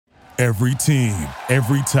Every team,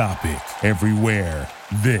 every topic, everywhere.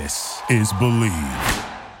 This is Believe.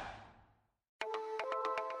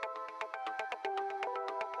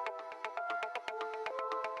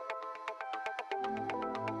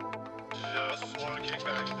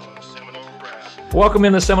 Welcome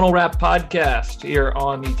in the Seminole Rap Podcast here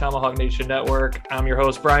on the Tomahawk Nation Network. I'm your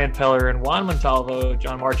host, Brian Peller, and Juan Montalvo,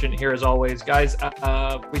 John Marchant here as always. Guys,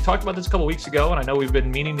 we talked about this a couple weeks ago, and I know we've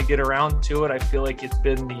been meaning to get around to it. I feel like it's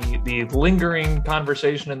been the lingering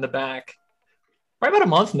conversation in the back probably about a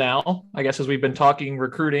month now, I guess, as we've been talking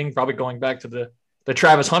recruiting, probably going back to the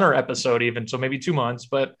Travis Hunter episode even, so maybe 2 months.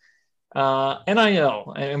 But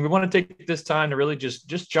NIL, and we want to take this time to really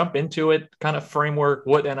just jump into it, kind of framework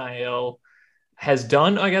what NIL has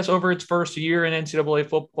done, I guess, over its first year in NCAA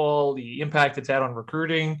football, the impact it's had on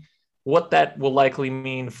recruiting, what that will likely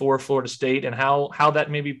mean for Florida State, and how that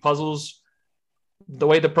maybe puzzles the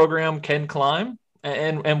way the program can climb,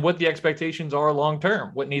 and what the expectations are long term,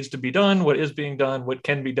 what needs to be done, what is being done, what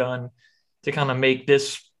can be done to kind of make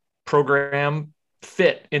this program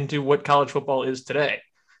fit into what college football is today.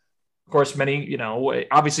 Of course, many,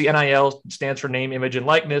 obviously NIL stands for name, image, and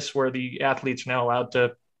likeness, where the athletes are now allowed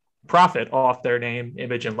to profit off their name,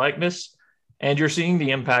 image, and likeness. And you're seeing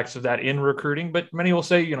the impacts of that in recruiting. But many will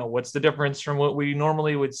say, what's the difference from what we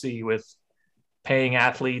normally would see with paying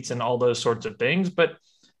athletes and all those sorts of things? But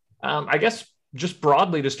I guess just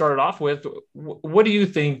broadly to start it off with, what do you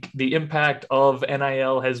think the impact of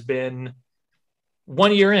NIL has been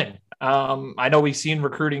 1 year in? I know we've seen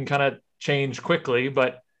recruiting kind of change quickly,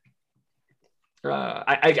 but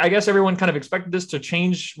I guess everyone kind of expected this to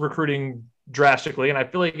change recruiting drastically, and I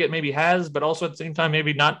feel like it maybe has, but also at the same time,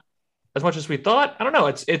 maybe not as much as we thought. I don't know.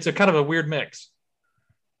 It's a kind of a weird mix.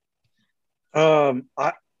 I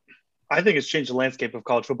think it's changed the landscape of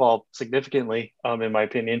college football significantly, in my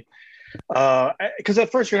opinion. Because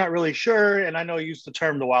at first you're not really sure, and I know you used the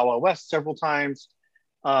term the Wild Wild West several times.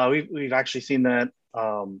 We've actually seen that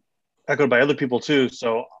echoed by other people too.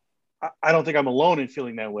 So I don't think I'm alone in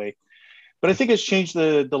feeling that way. But I think it's changed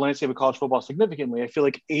the landscape of college football significantly. I feel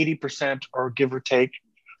like 80% or give or take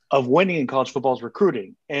of winning in college football is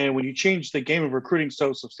recruiting. And when you change the game of recruiting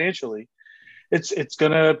so substantially, it's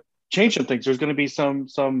going to change some things. There's going to be some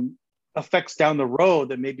effects down the road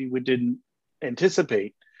that maybe we didn't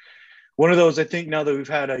anticipate. One of those, I think, now that we've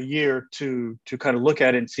had a year to kind of look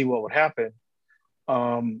at it and see what would happen,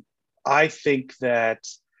 I think that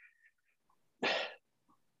 –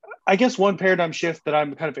 I guess one paradigm shift that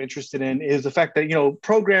I'm kind of interested in is the fact that,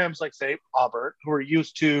 programs like, say, Auburn, who are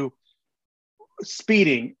used to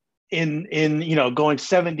speeding in going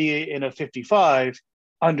 70 in a 55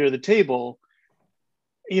 under the table,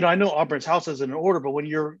 I know Auburn's house is in order, but when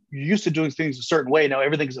you're used to doing things a certain way, now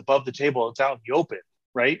everything's above the table, it's out in the open,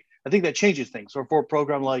 right? I think that changes things. So for a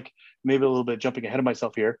program like, maybe a little bit jumping ahead of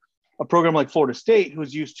myself here, a program like Florida State,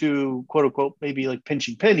 who's used to, quote unquote, maybe like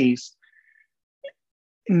pinching pennies,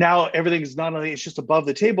 now everything's not only, it's just above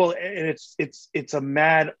the table, and it's a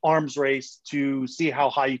mad arms race to see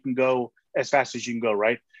how high you can go as fast as you can go,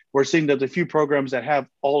 right? We're seeing that the few programs that have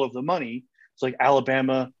all of the money, it's like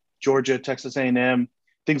Alabama, Georgia, Texas A&M,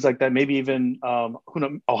 things like that, maybe even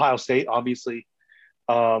Ohio State, obviously.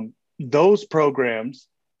 Those programs,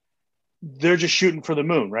 they're just shooting for the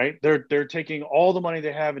moon, right? They're taking all the money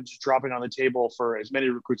they have and just dropping on the table for as many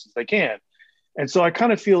recruits as they can. And so I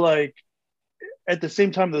kind of feel like at the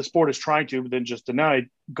same time the sport is trying to, but then just denied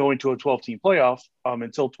going to a 12-team playoff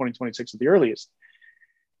until 2026 at the earliest.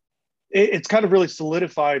 It's kind of really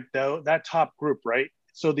solidified that top group, right?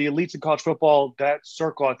 So the elites in college football, that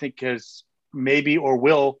circle, I think, has maybe or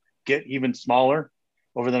will get even smaller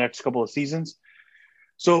over the next couple of seasons.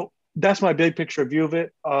 So that's my big picture view of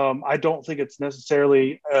it. I don't think it's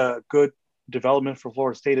necessarily a good development for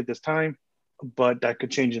Florida State at this time, but that could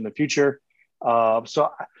change in the future. So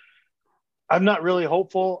I'm not really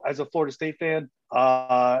hopeful as a Florida State fan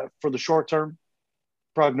for the short-term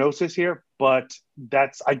prognosis here, but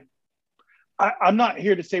I'm not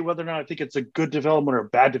here to say whether or not I think it's a good development or a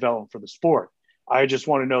bad development for the sport. I just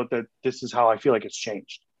want to note that this is how I feel like it's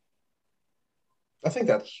changed. I think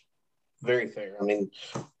that's very fair. I mean,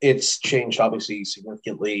 it's changed obviously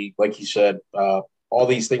significantly. Like you said, all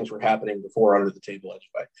these things were happening before under the table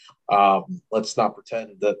anyway. Let's not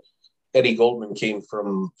pretend that Eddie Goldman came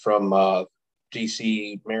from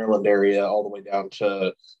DC, Maryland area all the way down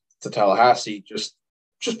to Tallahassee just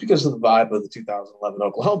because of the vibe of the 2011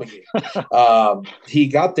 Oklahoma game. He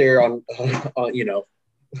got there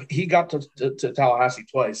he got to Tallahassee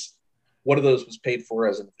twice. One of those was paid for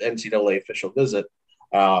as an NCAA official visit.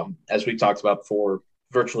 As we talked about before,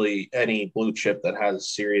 virtually any blue chip that has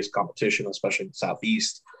serious competition, especially in the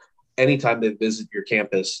Southeast, anytime they visit your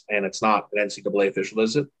campus and it's not an NCAA official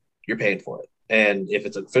visit, you're paying for it. And if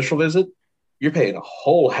it's an official visit, you're paying a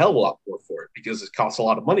whole hell of a lot more for it because it costs a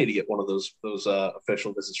lot of money to get one of those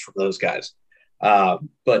official visits from those guys.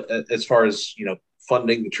 But as far as,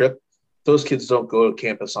 funding the trip, those kids don't go to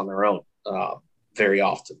campus on their own very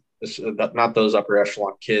often. It's not those upper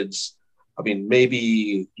echelon kids. I mean,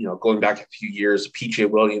 maybe, going back a few years, PJ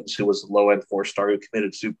Williams, who was a low-end four-star who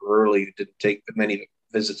committed super early, who didn't take many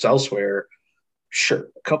visits elsewhere. Sure,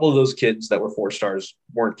 a couple of those kids that were four stars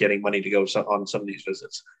weren't getting money to go on some of these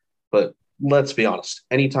visits. But let's be honest,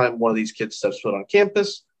 anytime one of these kids steps foot on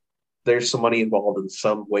campus, there's some money involved in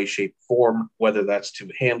some way, shape, form, whether that's to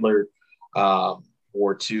the handler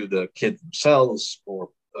or to the kid themselves or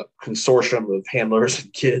a consortium of handlers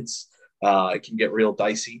and kids. It can get real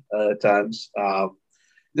dicey at times.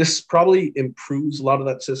 This probably improves a lot of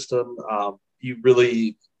that system. You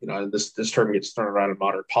really, and this term gets thrown around in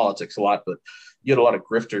modern politics a lot, but you get a lot of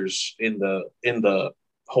grifters in the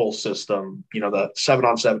whole system. The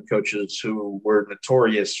 7-on-7 coaches who were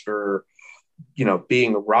notorious for,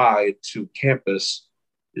 being a ride to campus.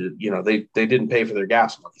 They didn't pay for their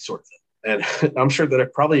gas money, sort of thing. And I'm sure that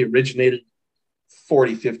it probably originated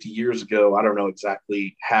 40, 50 years ago. I don't know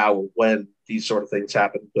exactly how or when these sort of things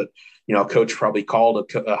happened, but, a coach probably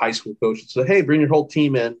called a high school coach and said, hey, bring your whole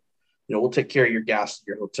team in. We'll take care of your gas at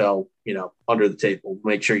your hotel, under the table,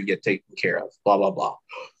 make sure you get taken care of, blah, blah, blah.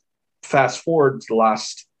 Fast forward to the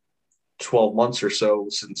last 12 months or so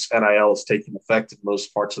since NIL has taken effect in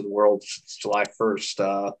most parts of the world since July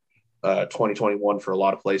 1st, 2021 for a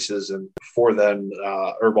lot of places. And before then,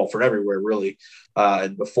 for everywhere, really.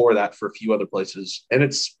 And before that for a few other places. And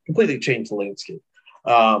it's completely changed the landscape.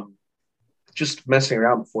 Just messing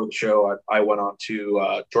around before the show, I went on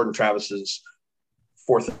to Jordan Travis's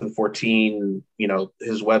 4th and 14,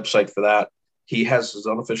 his website for that. He has his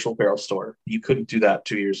own official apparel store. You couldn't do that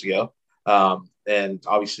 2 years ago. And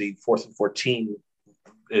obviously 4th and 14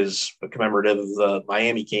 is a commemorative of the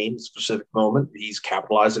Miami game, specific moment. He's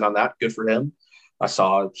capitalizing on that. Good for him. I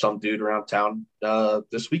saw some dude around town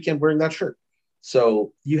this weekend wearing that shirt.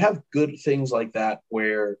 So you have good things like that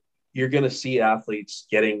where you're going to see athletes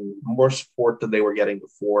getting more support than they were getting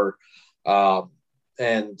before.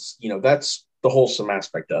 And, that's the wholesome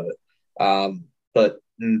aspect of it. But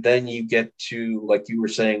then you get to, like you were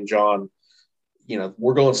saying, John,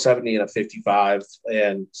 we're going 70 and a 55,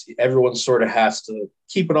 and everyone sort of has to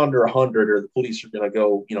keep it under 100, or the police are going to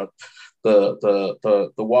go,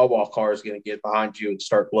 the Wawa car is going to get behind you and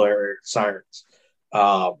start blaring sirens.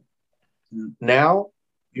 Now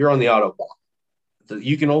you're on the Autobahn.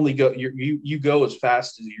 You can only go, you go as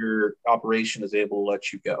fast as your operation is able to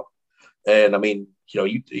let you go. And I mean,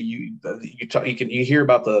 you hear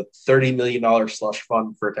about the $30 million slush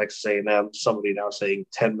fund for Texas A&M. Somebody now saying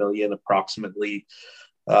 10 million approximately.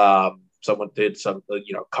 Someone did some,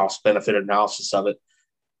 cost benefit analysis of it.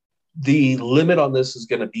 The limit on this is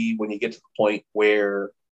going to be when you get to the point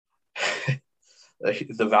where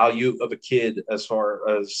the value of a kid, as far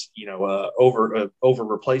as over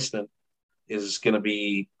replacement, is going to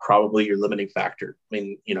be probably your limiting factor. I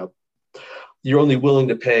mean, you're only willing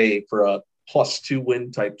to pay for a +2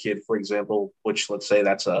 win type kid, for example, which let's say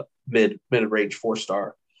that's a mid-range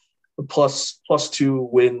 4-star.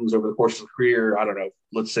 +2 wins over the course of the career. I don't know.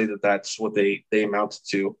 Let's say that's what they amount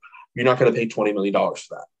to. You're not going to pay $20 million for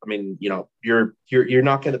that. I mean, you're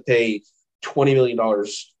not going to pay $20 million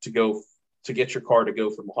to get your car to go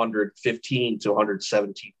from 115 to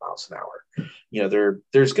 117 miles an hour.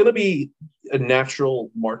 There's going to be a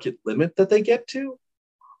natural market limit that they get to.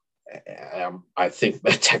 I think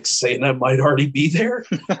that Texas A&M might already be there.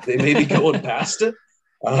 They may be going past it.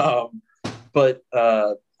 But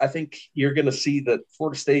I think you're going to see that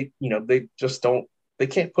Florida State, they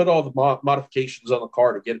can't put all the modifications on the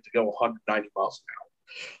car to get it to go 190 miles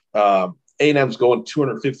an hour. A&M's going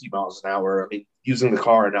 250 miles an hour. I mean, using the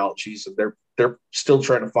car analogies, and they're still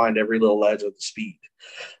trying to find every little edge of the speed.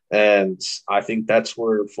 And I think that's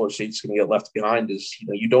where Florida State's going to get left behind is,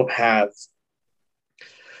 you don't have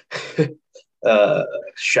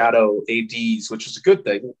shadow ADs, which is a good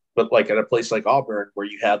thing, but like at a place like Auburn where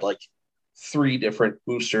you had like 3 different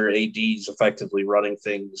booster ADs effectively running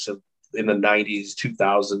things in the 90s,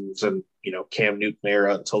 2000s, and Cam Newton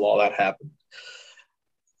era until all that happened.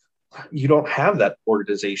 You don't have that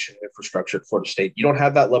organization infrastructure at Florida State. You don't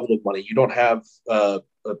have that level of money. You don't have a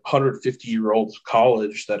 150-year-old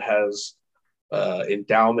college that has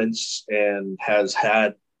endowments and has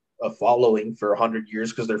had a following for 100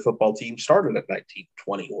 years because their football team started at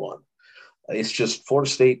 1921. It's just Florida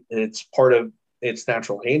State, and it's part of its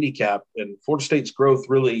natural handicap. And Florida State's growth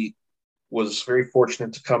really was very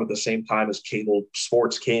fortunate to come at the same time as cable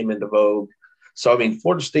sports came into vogue. So, I mean,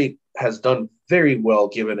 Florida State has done very well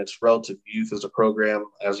given its relative youth as a program,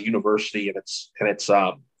 as a university, and its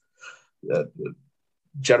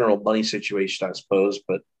general money situation, I suppose.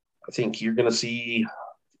 But I think you're going to see,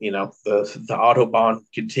 the Autobahn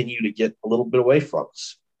continue to get a little bit away from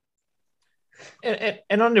us.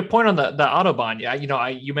 And on your point on the Autobahn, yeah,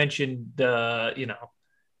 you mentioned the,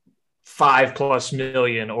 $5+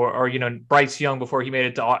 million or Bryce Young, before he made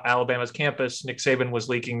it to Alabama's campus, Nick Saban was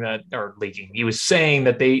he was saying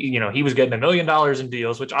that he was getting $1 million in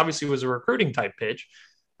deals, which obviously was a recruiting type pitch.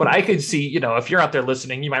 But I could see, if you're out there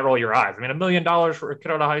listening, you might roll your eyes. I mean, $1 million for a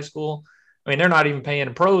kid out of high school. I mean, they're not even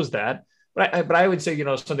paying pros that. But I would say,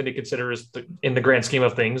 something to consider is in the grand scheme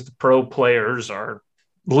of things, the pro players are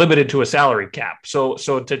limited to a salary cap. So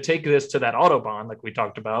to take this to that Autobahn, like we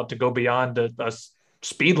talked about, to go beyond a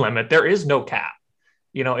speed limit, there is no cap.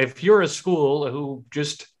 If you're a school who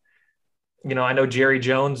just, I know Jerry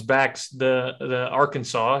Jones backs the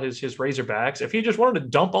Arkansas, his Razorbacks. If he just wanted to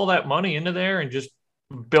dump all that money into there and just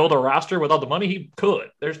build a roster with all the money, he could.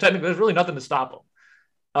 There's really nothing to stop him.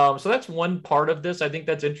 So that's one part of this. I think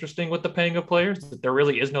that's interesting with the paying of players, that there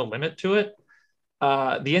really is no limit to it.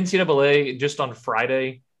 The NCAA just on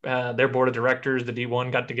Friday, their board of directors, the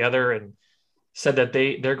D1, got together and said that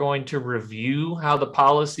they're going to review how the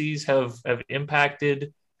policies have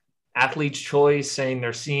impacted athletes' choice, saying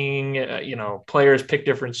they're seeing, players pick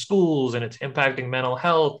different schools and it's impacting mental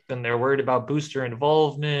health, and they're worried about booster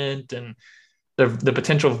involvement and the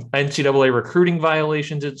potential NCAA recruiting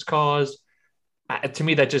violations it's caused. To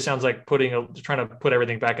me, that just sounds like trying to put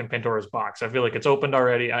everything back in Pandora's box. I feel like it's opened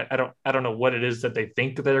already. I don't know what it is that they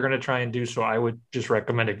think that they're going to try and do. So I would just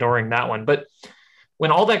recommend ignoring that one. But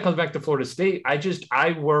when all that comes back to Florida State,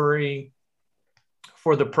 I worry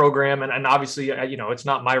for the program. And obviously, it's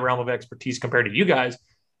not my realm of expertise compared to you guys,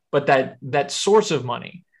 but that source of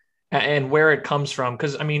money and where it comes from.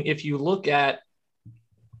 Because, I mean, if you look at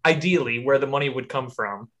ideally where the money would come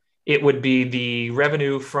from, it would be the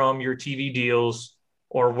revenue from your TV deals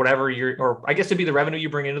or whatever or I guess it'd be the revenue you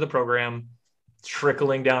bring into the program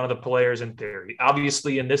trickling down to the players in theory.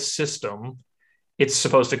 Obviously, in this system, it's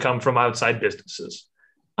supposed to come from outside businesses.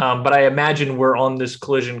 But I imagine we're on this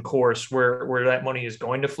collision course where that money is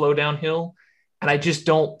going to flow downhill. And I just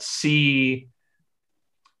don't see,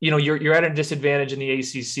 you're at a disadvantage in the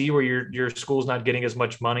ACC where your school's not getting as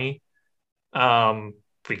much money.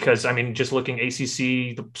 Because, I mean, just looking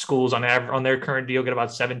ACC, the schools on their current deal get about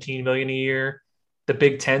 $17 million a year. The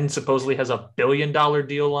Big Ten supposedly has $1 billion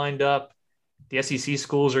deal lined up. The SEC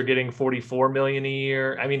schools are getting $44 million a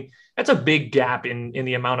year. I mean, that's a big gap in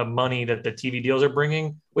the amount of money that the TV deals are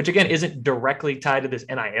bringing, which again isn't directly tied to this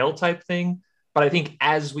NIL type thing. But I think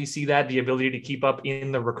as we see that, the ability to keep up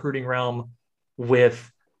in the recruiting realm with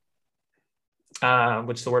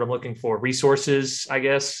what's the word I'm looking for? Resources, I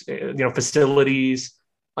guess, facilities,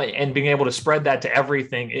 and being able to spread that to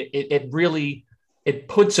everything, it really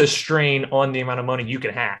puts a strain on the amount of money you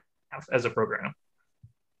can have as a program.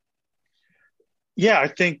 Yeah, I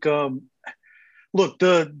think, look,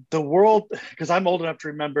 the world, because I'm old enough to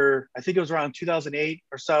remember, I think it was around 2008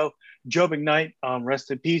 or so, Joe McKnight, rest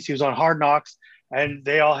in peace, he was on Hard Knocks, and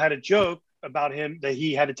they all had a joke about him that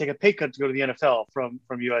he had to take a pay cut to go to the NFL from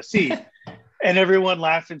USC. And everyone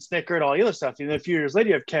laughed and snickered, all the other stuff. And then a few years later,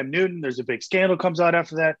 you have Cam Newton. There's a big scandal comes out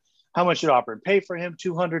after that. How much did Auburn pay for him?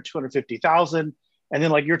 $250,000. And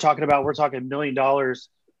then, like you're talking about, we're talking $1 million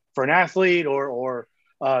for an athlete, or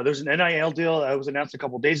there's an NIL deal that was announced a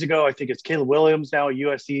couple of days ago. I think it's Caleb Williams now, a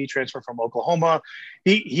USC transfer from Oklahoma.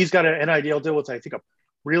 He's got an NIL deal with, I think, a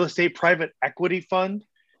real estate private equity fund.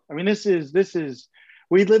 I mean, this is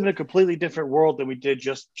we live in a completely different world than we did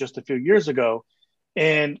just a few years ago.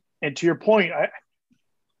 And to your point,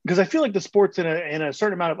 because I feel like the sport's in a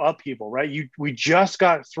certain amount of upheaval, right? We just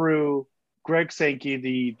got through Greg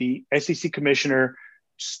Sankey, the SEC commissioner,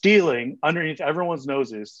 stealing underneath everyone's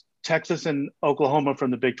noses Texas and Oklahoma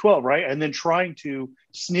from the Big 12, right? And then trying to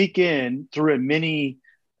sneak in through a mini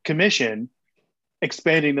commission,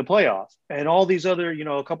 expanding the playoff. And all these other,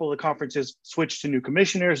 a couple of the conferences switched to new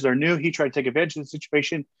commissioners. They're new. He tried to take advantage of the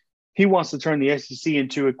situation. He wants to turn the SEC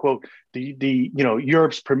into a quote, the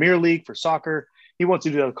Europe's Premier League for soccer. He wants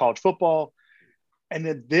to do that with college football. And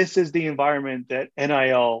then this is the environment that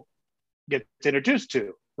NIL gets introduced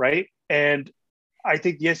to, right? And I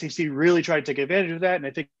think the SEC really tried to take advantage of that. And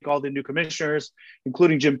I think all the new commissioners,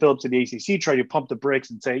 including Jim Phillips of the ACC, tried to pump the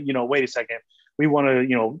brakes and say, wait a second, we want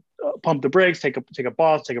to, pump the brakes, take a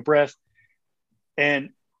pause, take a breath,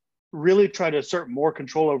 and really try to assert more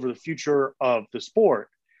control over the future of the sport.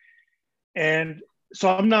 And so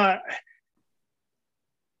I'm not,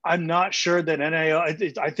 I'm not sure that NIL,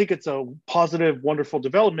 I think it's a positive, wonderful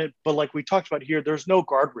development, but like we talked about here, there's no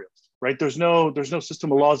guardrails, right? There's no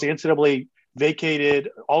system of laws. The NCAA vacated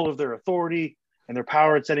all of their authority and their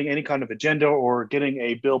power at setting any kind of agenda or getting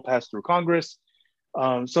a bill passed through Congress.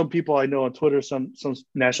 Some people I know on Twitter, some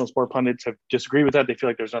national sport pundits have disagreed with that. They feel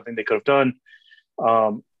like there's nothing they could have done.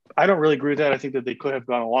 I don't really agree with that. I think that they could have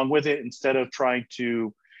gone along with it instead of trying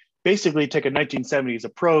to basically take a 1970s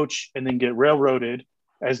approach and then get railroaded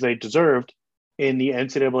as they deserved in the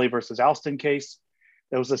NCAA versus Alston case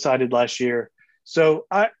that was decided last year. So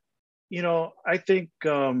I think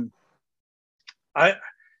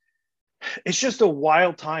it's just a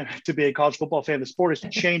wild time to be a college football fan. The sport is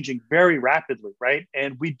changing very rapidly, right?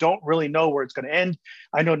 And we don't really know where it's going to end.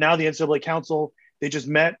 I know now the NCAA Council, they just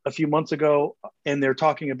met a few months ago and they're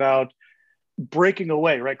talking about breaking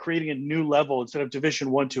away, right? Creating a new level instead of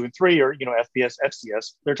Division 1, 2, and 3, or FBS,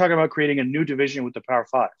 FCS. They're talking about creating a new division with the Power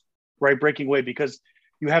Five, right? Breaking away because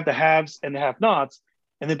you have the haves and the have-nots.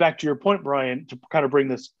 And then back to your point, Brian, to kind of bring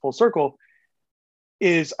this full circle,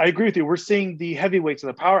 is I agree with you. We're seeing the heavyweights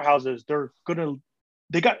and the powerhouses.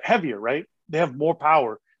 They got heavier, right? They have more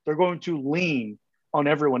power. They're going to lean on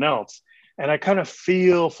everyone else. And I kind of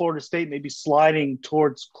feel Florida State maybe sliding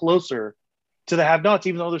towards closer to the have-nots,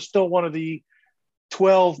 even though they're still one of the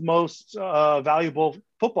 12 most valuable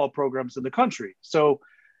football programs in the country. So,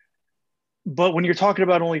 but when you're talking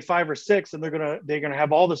about only 5 or 6, and they're gonna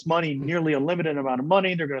have all this money, nearly unlimited amount of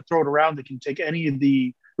money, they're gonna throw it around. They can take any of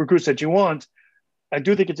the recruits that you want. I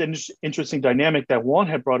do think it's an interesting dynamic that Juan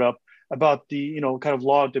had brought up about the kind of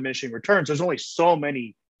law of diminishing returns. There's only so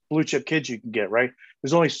many blue chip kids you can get, right?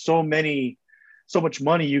 There's only so much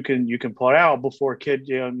money you can put out before a kid,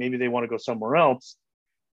 maybe they want to go somewhere else.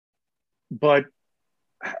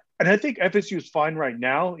 And I think FSU is fine right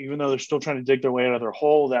now, even though they're still trying to dig their way out of their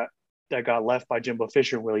hole that got left by Jimbo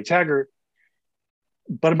Fisher and Willie Taggart.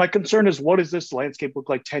 But my concern is, what does this landscape look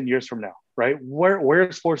like 10 years from now, right? Where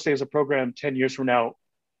is Florida State as a program 10 years from now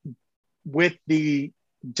with the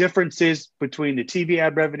differences between the TV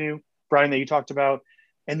ad revenue, Brian, that you talked about,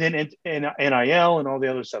 and then NIL and all the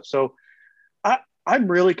other stuff. So I'm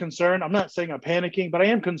really concerned. I'm not saying I'm panicking, but I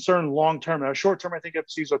am concerned long-term. Now, short-term, I think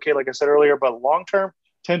FSU is okay, like I said earlier, but long-term,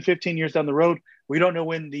 10, 15 years down the road, we don't know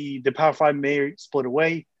when the Power Five may split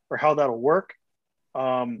away or how that'll work.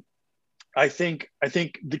 I think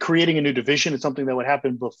creating a new division is something that would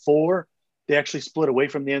happen before they actually split away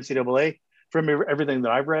from the NCAA, from everything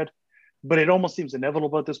that I've read, but it almost seems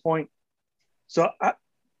inevitable at this point. So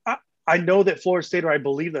I know that Florida State, or I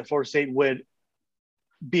believe that Florida State would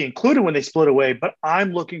be included when they split away, but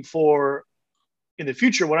I'm looking for, in the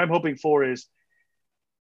future, what I'm hoping for is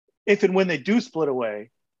if and when they do split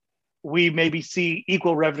away, we maybe see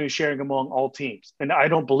equal revenue sharing among all teams. And I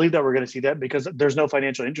don't believe that we're going to see that because there's no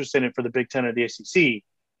financial interest in it for the Big Ten or the ACC.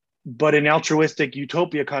 But in altruistic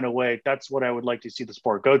utopia kind of way, that's what I would like to see the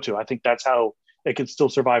sport go to. I think that's how it can still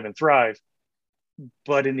survive and thrive.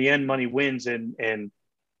 But in the end, money wins, and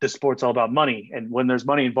the sport's all about money. And when there's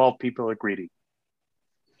money involved, people are greedy.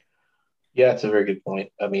 Yeah, it's a very good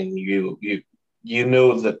point. I mean, you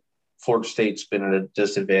know that Florida State's been at a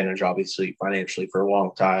disadvantage, obviously, financially for a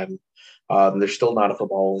long time. They're still not a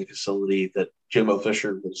football-only facility that Jimbo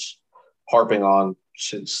Fisher was harping on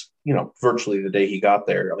since, virtually the day he got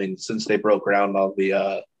there. I mean, since they broke ground on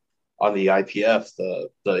the IPF,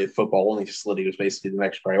 the football-only facility was basically the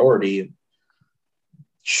next priority. And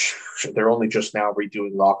they're only just now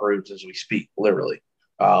redoing locker rooms as we speak, literally.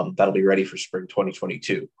 That'll be ready for spring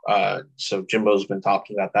 2022. So Jimbo's been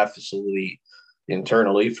talking about that facility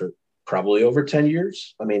internally for probably over 10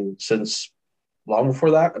 years. I mean, since long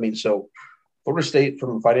before that. I mean, so Florida State,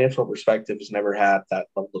 from a financial perspective, has never had that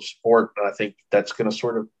level of support. And I think that's going to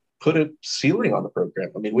sort of put a ceiling on the program.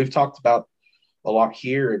 I mean, we've talked about a lot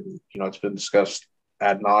here, and, it's been discussed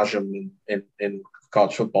ad nauseum in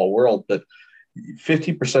college football world, but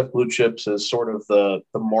 50% blue chips is sort of the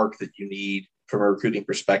mark that you need from a recruiting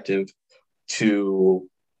perspective to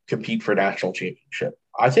compete for national championship.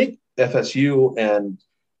 I think FSU and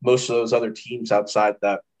most of those other teams outside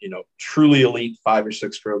that, truly elite 5 or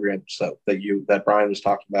 6 programs that Brian was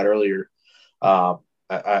talking about earlier,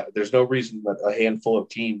 there's no reason that a handful of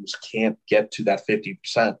teams can't get to that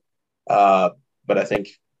 50%. But I think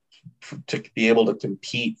to be able to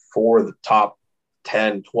compete for the top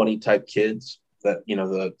 10, 20 type kids, that,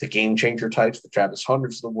 the game changer types, the Travis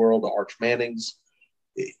Hunters of the world, the Arch Mannings,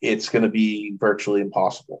 it's going to be virtually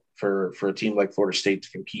impossible for a team like Florida State to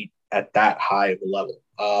compete at that high of a level.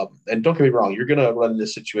 And don't get me wrong, you're going to run into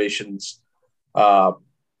situations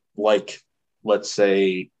like, let's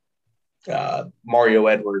say, Mario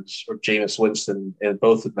Edwards or Jameis Winston, and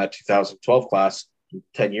both in that 2012 class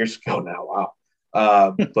 10 years ago now.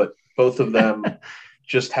 Wow. But both of them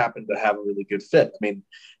just happened to have a really good fit. I mean,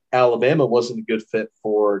 Alabama wasn't a good fit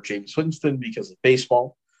for Jameis Winston because of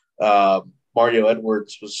baseball. Mario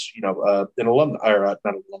Edwards was, an alumni, or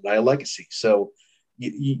not an alumni, a legacy. So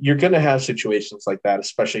you're going to have situations like that,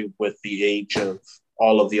 especially with the age of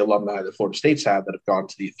all of the alumni that Florida State's had that have gone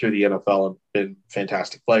through the NFL and been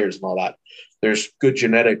fantastic players and all that. There's good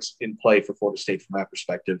genetics in play for Florida State from that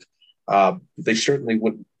perspective. They certainly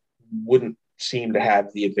wouldn't seem to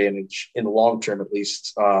have the advantage in the long term, at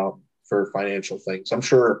least for financial things. I'm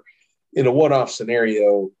sure in a one-off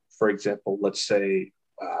scenario, for example, let's say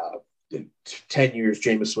in 10 years,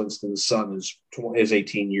 Jameis Winston's son is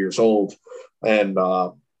 18 years old, and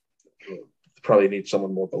probably need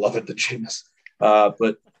someone more beloved than Jameis.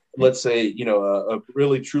 But let's say, a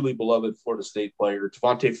really truly beloved Florida State player,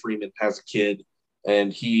 Devontae Freeman, has a kid,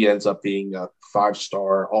 and he ends up being a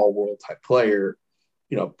 5-star all-world type player.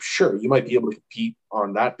 Sure, you might be able to compete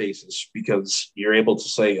on that basis because you're able to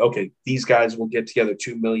say, okay, these guys will get together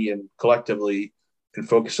 $2 million collectively and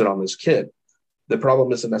focus it on this kid. The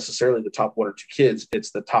problem isn't necessarily the top 1 or 2 kids.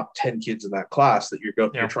 It's the top 10 kids in that class that you're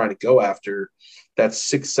trying to go after. That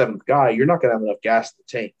 6th, 7th guy, you're not going to have enough gas in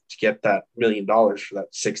the tank to get that $1 million for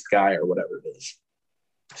that 6th guy or whatever it is.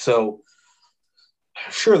 So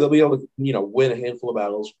sure, they'll be able to, win a handful of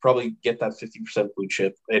battles, probably get that 50% blue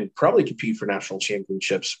chip and probably compete for national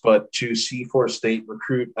championships. But to see Florida State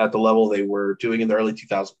recruit at the level they were doing in the early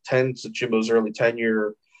 2010s, Jimbo's early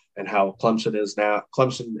tenure, and how Clemson is now,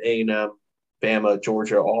 Clemson, A&M, Bama,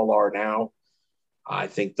 Georgia all are now, I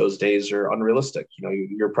think those days are unrealistic.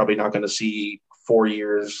 You're probably not going to see 4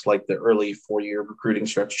 years like the early 4-year recruiting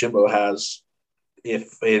stretch Jimbo has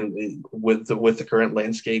with the current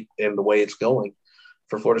landscape and the way it's going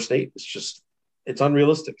for Florida State. It's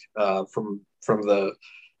unrealistic from the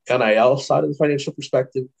NIL side of the financial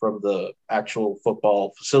perspective, from the actual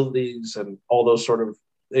football facilities and all those sort of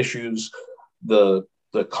issues, the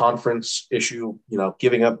conference issue,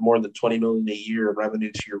 giving up more than $20 million a year in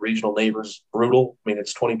revenue to your regional neighbors, brutal. I mean,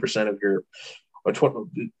 it's 20% of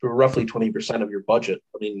roughly 20% of your budget.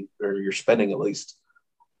 I mean, or your spending at least.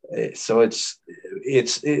 So I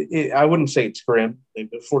wouldn't say it's grim.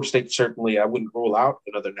 Florida State, certainly, I wouldn't rule out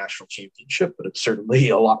another national championship, but it's certainly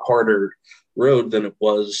a lot harder road than it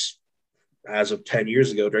was as of 10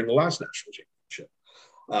 years ago during the last national championship.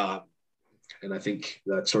 And I think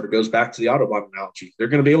that sort of goes back to the Autobahn analogy. They're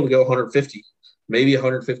going to be able to go 150. Maybe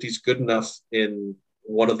 150 is good enough in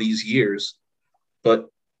one of these years. But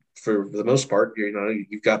for the most part,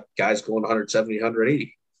 you've got guys going 170,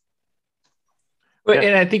 180. But,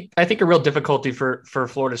 and I think a real difficulty for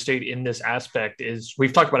Florida State in this aspect is,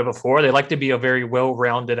 we've talked about it before, they like to be a very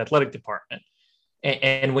well-rounded athletic department.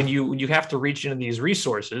 And when you have to reach into these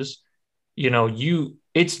resources,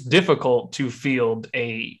 it's difficult to field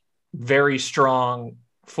a very strong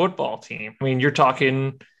football team. I mean, you're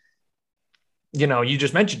talking, you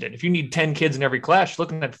just mentioned it. If you need 10 kids in every class, you're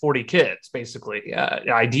looking at 40 kids, basically,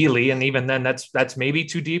 ideally. And even then that's maybe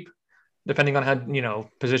too deep, depending on how,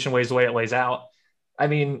 position weighs the way it lays out. I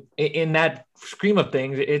mean, in that scheme of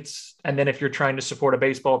things, and then if you're trying to support a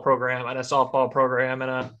baseball program and a softball program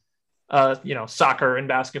and a soccer and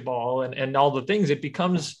basketball and all the things,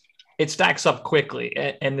 it stacks up quickly,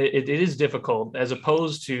 and it is difficult, as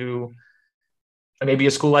opposed to maybe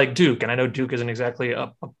a school like Duke. And I know Duke isn't exactly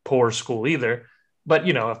a poor school either, but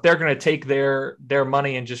if they're going to take their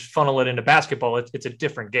money and just funnel it into basketball, it's a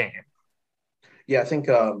different game. Yeah, I think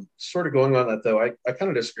sort of going on that though, I kind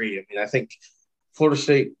of disagree. I mean, I think Florida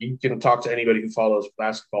State, you can talk to anybody who follows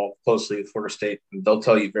basketball closely with Florida State, and they'll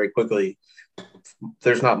tell you very quickly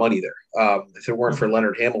there's not money there. If it weren't for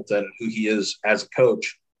Leonard Hamilton and who he is as a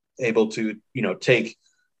coach, able to, take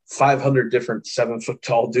 500 different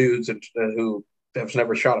 7-foot-tall dudes and who have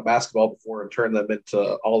never shot a basketball before and turn them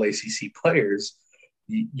into all ACC players,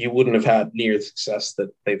 you wouldn't have had near the success that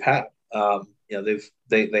they've had.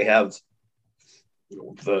 They have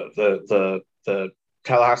the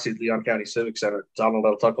Tallahassee Leon County Civic Center, Donald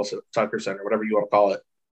L. Tucker Center, whatever you want to call it.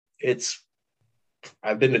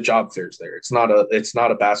 I've been to job fairs there. It's not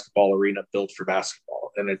a basketball arena built for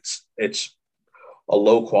basketball, and it's a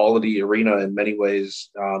low quality arena in many ways.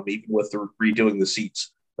 Even with redoing the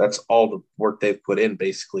seats, that's all the work they've put in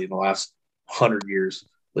basically in the last 100 years,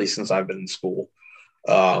 at least since I've been in school.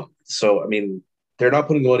 So I mean, they're not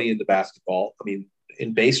putting money into basketball. I mean,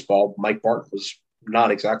 in baseball, Mike Barton was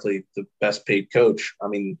not exactly the best paid coach. I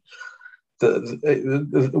mean,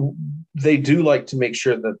 they do like to make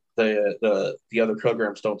sure that the other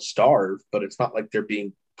programs don't starve, but it's not like they're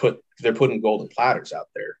being they're putting golden platters out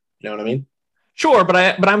there. You know what I mean? Sure, but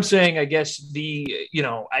I'm saying, I guess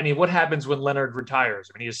what happens when Leonard retires?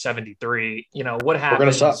 I mean, he is 73. What happens? We're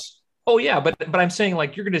gonna suck. Oh yeah, but I'm saying,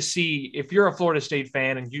 like, you're going to see, if you're a Florida State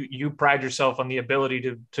fan and you pride yourself on the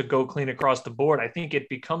ability to go clean across the board, I think it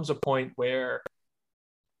becomes a point where,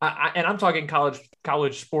 and I'm talking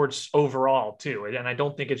college sports overall too, and I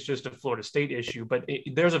don't think it's just a Florida State issue, but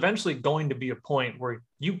there's eventually going to be a point where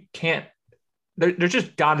you can't. There's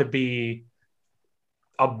just got to be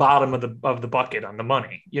a bottom of the bucket on the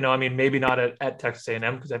money. Maybe not at Texas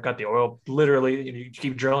A&M, because they've got the oil. Literally, you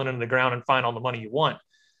keep drilling into the ground and find all the money you want.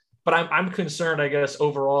 But I'm concerned, I guess,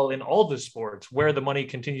 overall in all the sports where the money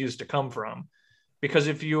continues to come from. Because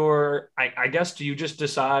if I guess, do you just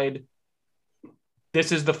decide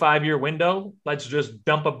this is the 5-year window? Let's just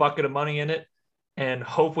dump a bucket of money in it and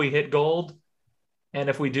hope we hit gold. And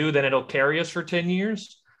if we do, then it'll carry us for 10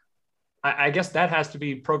 years. I guess that has to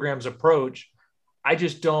be program's approach. I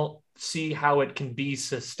just don't see how it can be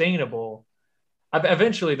sustainable.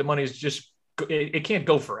 Eventually, the money is just, it can't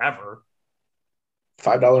go forever.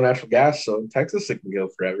 $5 natural gas, so in Texas it can go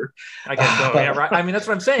forever. I guess so. Yeah, right. I mean, that's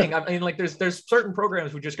what I'm saying. I mean, like, there's certain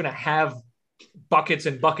programs who are just going to have buckets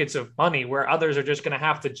and buckets of money, where others are just going to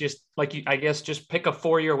have to just, like, I guess, just pick a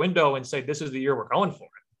 4-year window and say, this is the year we're going for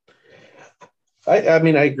it. I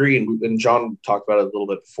mean, I agree. And John talked about it a little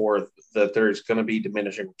bit before, that there's going to be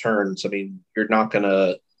diminishing returns. I mean, you're not going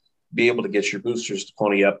to be able to get your boosters to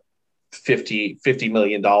pony up $50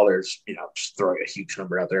 million, just throwing a huge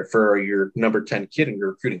number out there for your number 10 kid in your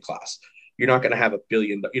recruiting class. You're not going to have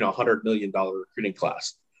 $100 million recruiting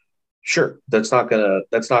class. Sure, that's not gonna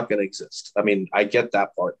exist. I mean, I get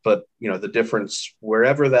that part, but the difference,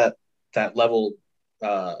 wherever that level,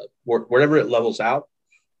 wherever it levels out,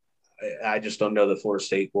 I just don't know that Florida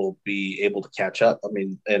State will be able to catch up. I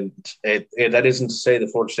mean, and that isn't to say that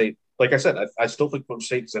Florida State, like I said, I still think Florida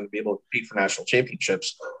State is going to be able to compete for national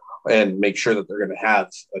championships and make sure that they're going to have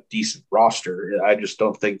a decent roster. I just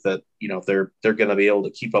don't think that they're going to be able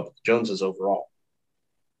to keep up with the Joneses overall.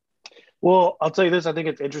 Well, I'll tell you this. I think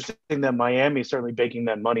it's interesting that Miami certainly baking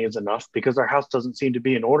that money is enough, because our house doesn't seem to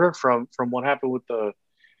be in order from what happened with the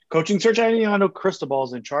coaching search. I know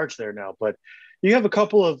Cristobal's in charge there now, but you have a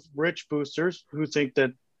couple of rich boosters who think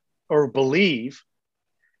that, or believe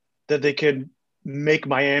that they can make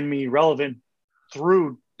Miami relevant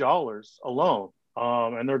through dollars alone.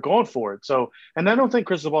 And they're going for it. So, and I don't think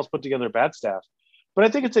Cristobal's put together a bad staff, but I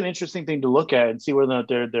think it's an interesting thing to look at and see whether or not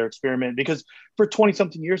they're experimenting, because for 20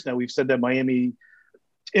 something years now, we've said that Miami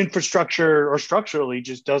infrastructure or structurally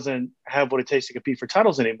just doesn't have what it takes to compete for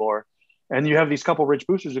titles anymore. And you have these couple rich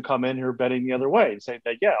boosters who come in who are betting the other way and saying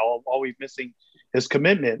that, yeah, all we're missing is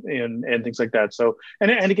commitment and things like that. So,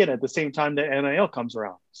 and again, at the same time, the NIL comes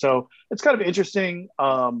around. So it's kind of interesting.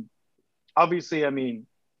 Obviously, I mean,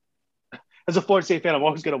 as a Florida State fan, I'm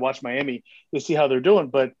always going to watch Miami to see how they're doing.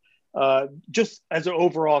 But just as an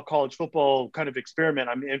overall college football kind of experiment,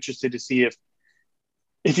 I'm interested to see if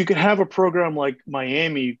you could have a program like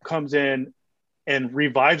Miami comes in and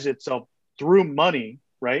revives itself through money,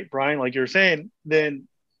 right, Brian? Like you're saying, then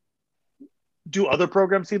do other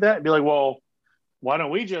programs see that and be like, well, why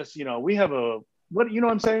don't we just, we have what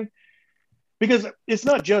I'm saying? Because it's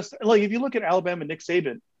not just like, if you look at Alabama, Nick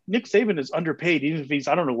Saban is underpaid, even if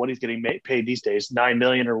I don't know what he's getting paid these days, $9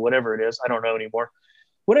 million or whatever it is. I don't know anymore.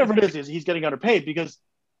 Whatever it is he's getting underpaid because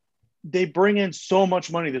they bring in so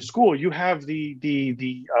much money to school. You have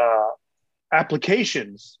the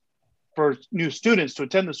applications for new students to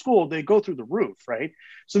attend the school. They go through the roof, right?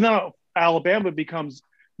 So now Alabama becomes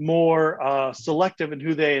more selective in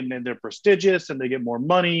who and they're prestigious and they get more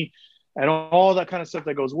money and all that kind of stuff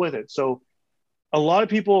that goes with it. So a lot of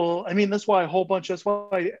people, I mean, that's why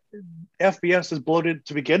FBS is bloated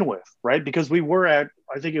to begin with, right? Because we were at,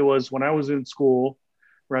 I think it was when I was in school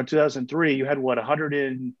around 2003, you had 100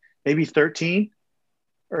 and maybe 13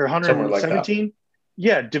 or 117. Like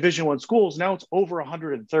yeah, Division I schools. Now it's over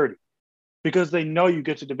 130 because they know you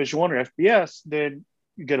get to Division I or FBS, then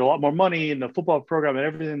you get a lot more money in the football program and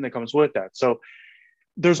everything that comes with that. So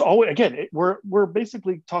there's always, again, we're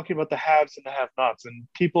basically talking about the haves and the have-nots, and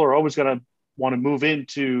people are always going to want to move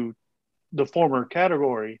into the former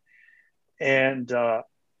category. And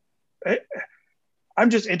I'm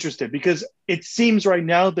just interested because it seems right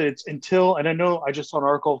now that it's until, and I know I just saw an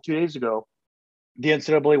article 2 days ago, the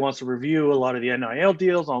NCAA wants to review a lot of the NIL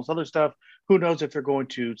deals, all this other stuff. Who knows if they're going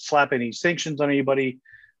to slap any sanctions on anybody?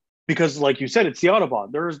 Because like you said, it's the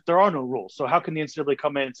Autobahn. There are no rules. So how can the NCAA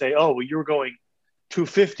come in and say, oh, well, you're going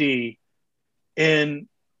 250 in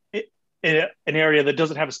an area that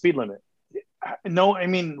doesn't have a speed limit? No, I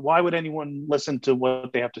mean, why would anyone listen to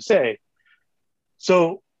what they have to say?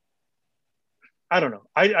 So I don't know.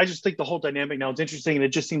 I just think the whole dynamic now is interesting, and it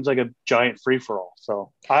just seems like a giant free for all.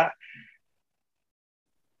 So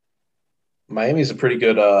Miami's a pretty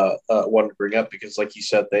good one to bring up because, like you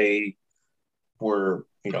said, they were,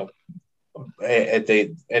 and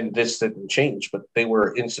this didn't change, but they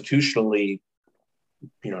were institutionally,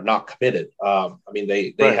 not committed. I mean,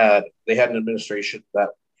 they Right. had an administration that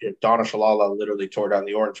Donna Shalala literally tore down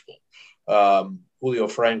the Orange Bowl. Julio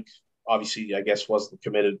Frank, obviously, I guess, wasn't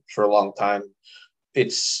committed for a long time.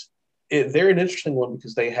 They're an interesting one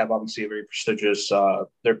because they have obviously a very prestigious.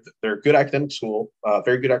 They're a good academic school,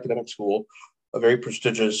 very good academic school, a very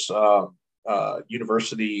prestigious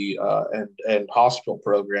university and hospital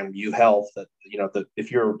program, U Health. That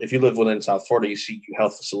if you live within South Florida, you see U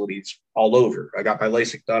Health facilities all over. I got my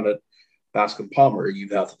LASIK done at Bascom Palmer, U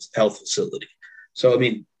Health facility. So I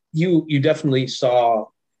mean, you definitely saw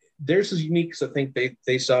theirs is unique because I think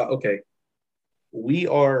they saw, okay, we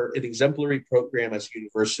are an exemplary program as a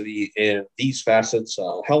university in these facets,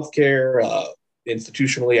 healthcare,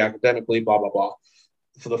 institutionally, academically, blah, blah, blah.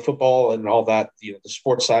 For the football and all that, the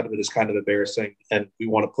sports side of it is kind of embarrassing, and we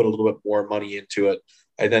want to put a little bit more money into it.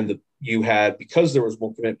 And then because there was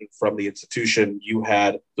more commitment from the institution, you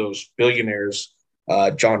had those billionaires,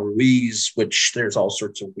 John Ruiz, which there's all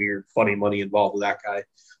sorts of weird, funny money involved with that guy.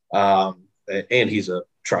 And he's a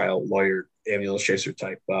trial lawyer, ambulance chaser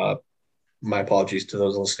type. My apologies to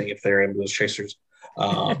those listening if they're ambulance chasers.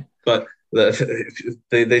 But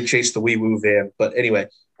they chased the wee woo van. But anyway,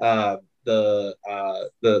 the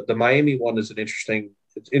Miami one is an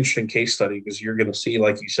interesting case study because you're going to see,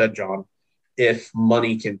 like you said, John, if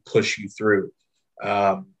money can push you through.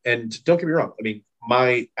 And don't get me wrong. I mean,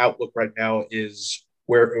 my outlook right now is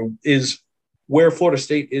where Florida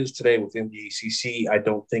State is today within the ACC. I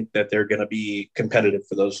don't think that they're going to be competitive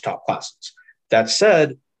for those top classes. That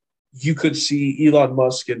said, you could see Elon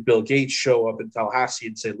Musk and Bill Gates show up in Tallahassee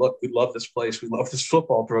and say, look, we love this place. We love this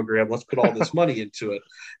football program. Let's put all this money into it.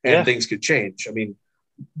 And things could change. I mean,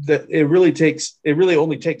 it really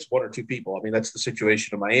only takes one or two people. I mean, that's the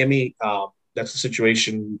situation in Miami. That's the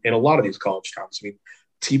situation in a lot of these college towns. I mean,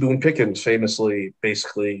 T. Boone Pickens famously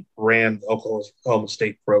basically ran the Oklahoma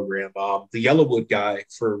State program. The Yellowwood guy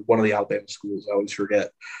for one of the Alabama schools, I always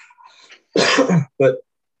forget. But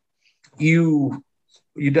you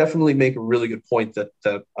definitely make a really good point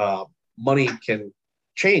that money can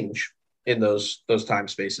change in those time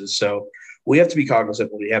spaces. So we have to be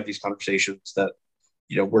cognizant when we have these conversations that,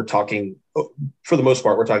 we're talking, for the most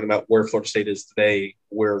part, we're talking about where Florida State is today,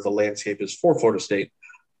 where the landscape is for Florida State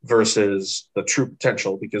versus the true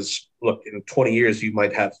potential. Because look, in 20 years, you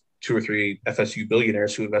might have 2 or 3 FSU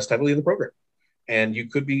billionaires who invest heavily in the program, and you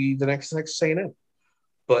could be the next A&M.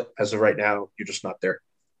 But as of right now, you're just not there.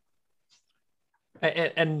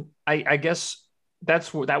 And I guess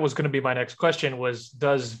that was going to be my next question was,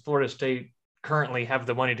 does Florida State currently have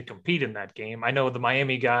the money to compete in that game? I know the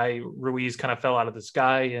Miami guy, Ruiz, kind of fell out of the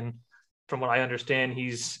sky. And from what I understand,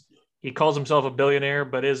 he calls himself a billionaire,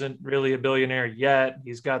 but isn't really a billionaire yet.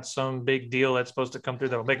 He's got some big deal that's supposed to come through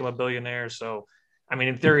that will make him a billionaire. So, I mean,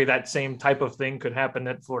 in theory, that same type of thing could happen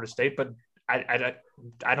at Florida State, but I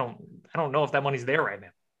don't know if that money's there right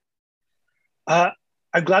now.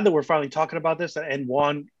 I'm glad that we're finally talking about this, and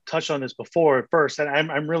Juan touched on this before at first, and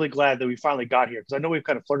I'm really glad that we finally got here because I know we've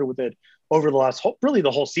kind of flirted with it over the last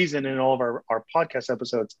the whole season in all of our podcast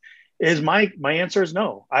episodes. Is my answer is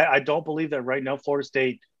no. I don't believe that right now Florida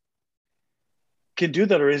State can do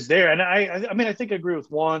that or is there, and I mean I think I agree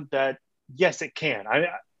with Juan that yes it can.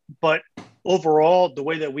 But overall the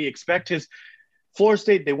way that we expect is Florida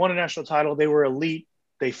State, they won a national title, they were elite,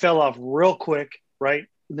 they fell off real quick, right?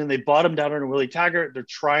 And then they bottomed out under Willie Taggart. They're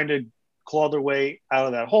trying to claw their way out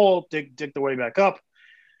of that hole, dig their way back up.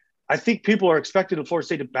 I think people are expecting Florida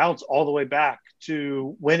State to bounce all the way back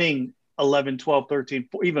to winning 11, 12, 13,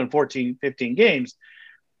 even 14, 15 games.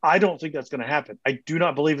 I don't think that's going to happen. I do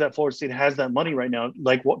not believe that Florida State has that money right now,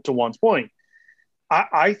 like to Juan's point.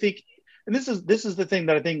 I think, and this is the thing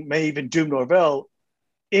that I think may even doom Norvell,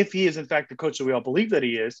 if he is in fact the coach that we all believe that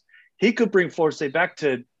he is. He could bring Florida State back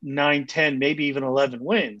to 9, 10, maybe even 11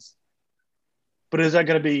 wins. But is that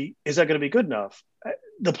going to be good enough?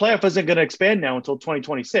 The playoff isn't going to expand now until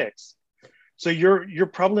 2026. So you're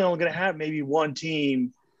probably only going to have maybe one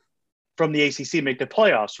team from the ACC make the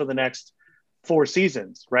playoffs for the next 4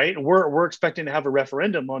 seasons, right? And we're expecting to have a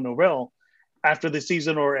referendum on Norvell after the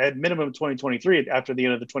season, or at minimum 2023 after the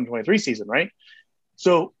end of the 2023 season, right?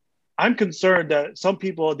 So I'm concerned that some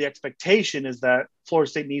people, the expectation is that Florida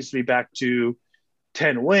State needs to be back to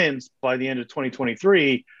 10 wins by the end of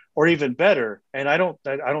 2023, or even better. And I don't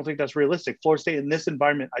think that's realistic. Florida State in this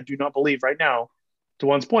environment, I do not believe right now, to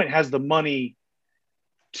one's point, has the money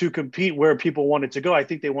to compete where people want it to go. I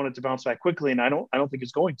think they want it to bounce back quickly, and I don't think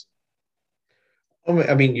it's going to.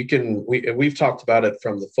 I mean, we've talked about it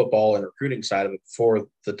from the football and recruiting side of it before.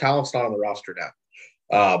 The talent's not on the roster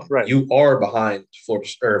now. Right. You are behind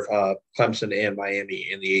Clemson and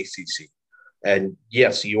Miami in the ACC. And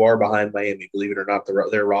yes, you are behind Miami. Believe it or not,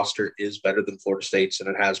 their roster is better than Florida State's, and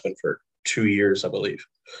it has been for 2 years, I believe,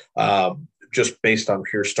 just based on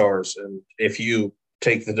pure stars. And if you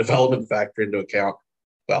take the development factor into account,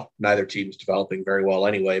 well, neither team is developing very well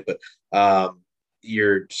anyway, but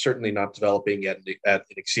you're certainly not developing at an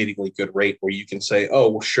exceedingly good rate where you can say, oh,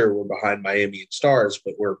 well, sure, we're behind Miami and stars,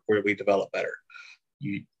 but we develop better.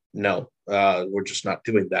 We're just not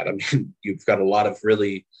doing that. I mean, you've got a lot of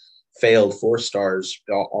really failed 4-stars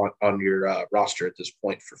on your roster at this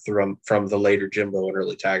point from the later Jimbo and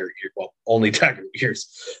early Taggart year. Well, only Taggart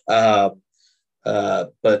years. But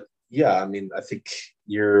yeah, I mean, I think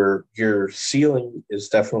your ceiling is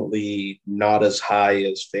definitely not as high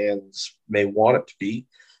as fans may want it to be.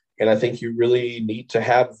 And I think you really need to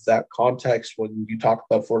have that context when you talk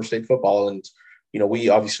about Florida State football. And, we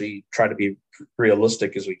obviously try to be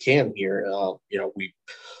realistic as we can here. We,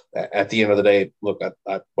 at the end of the day, look,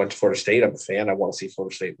 I went to Florida State. I'm a fan. I want to see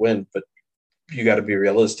Florida State win, but you got to be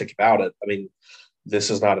realistic about it. I mean, this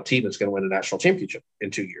is not a team that's going to win a national championship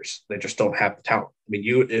in 2 years. They just don't have the talent. I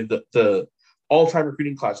mean, the all-time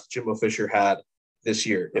recruiting class that Jimbo Fisher had this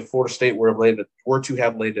year, if Florida State were to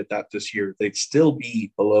have landed that this year, they'd still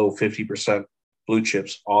be below 50% blue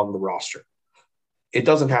chips on the roster. It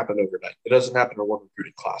doesn't happen overnight. It doesn't happen in one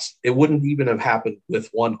recruiting class. It wouldn't even have happened with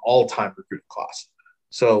one all-time recruiting class.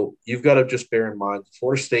 So you've got to just bear in mind,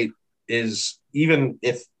 Florida State is, even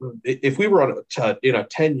if we were in a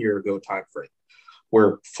 10-year ago time frame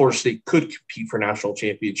where Florida State could compete for national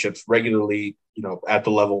championships regularly, at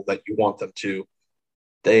the level that you want them to,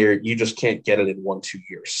 you just can't get it in 1-2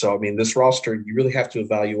 years. So, I mean, this roster, you really have to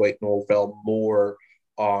evaluate Norvell more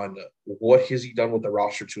on what has he done with the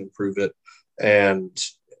roster to improve it, and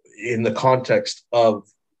in the context of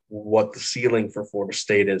what the ceiling for Florida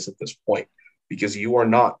State is at this point, because you are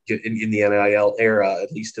not in the NIL era,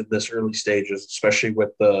 at least in this early stages, especially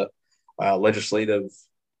with the legislative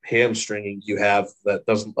hamstringing you have that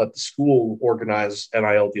doesn't let the school organize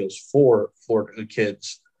NIL deals for Florida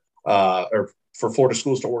kids, or for Florida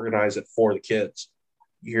schools to organize it for the kids.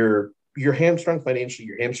 You're hamstrung financially.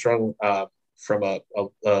 You're hamstrung from a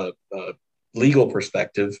legal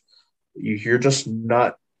perspective. You're just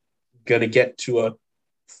not going to get to a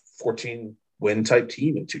 14-win type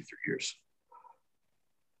team in 2-3 years.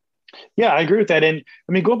 Yeah, I agree with that. And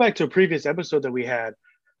I mean, go back to a previous episode that we had,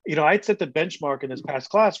 I'd set the benchmark in this past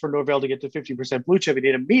class for Norvell to get to 50% blue chip. He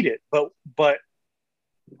didn't meet it, but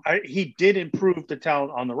he did improve the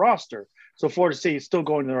talent on the roster. So Florida State is still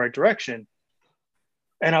going in the right direction.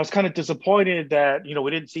 And I was kind of disappointed that,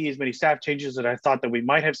 we didn't see as many staff changes that I thought that we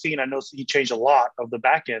might have seen. I know he changed a lot of the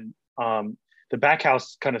back end, the back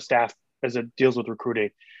house kind of staff as it deals with recruiting.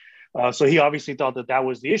 So he obviously thought that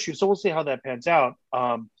was the issue. So we'll see how that pans out.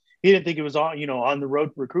 He didn't think it was on the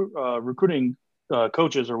road recruiting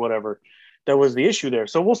coaches or whatever that was the issue there.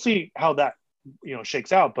 So we'll see how that,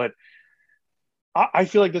 shakes out. But I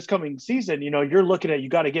feel like this coming season, you're looking at, you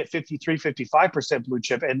got to get 53, 55% blue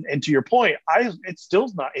chip. And to your point, it still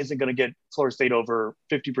isn't going to get Florida State over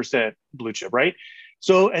 50% blue chip. Right.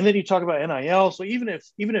 So, and then you talk about NIL. So even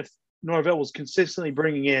if Norvell was consistently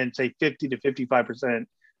bringing in, say, 50 to 55%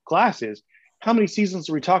 classes, how many seasons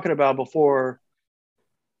are we talking about before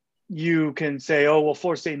you can say, oh, well,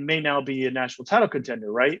 Florida State may now be a national title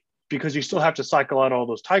contender, right? Because you still have to cycle out all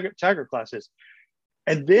those Tiger classes.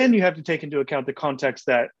 And then you have to take into account the context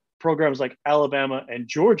that programs like Alabama and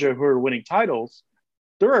Georgia, who are winning titles,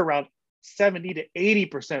 they're around 70 to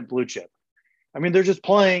 80% blue chip. I mean, they're just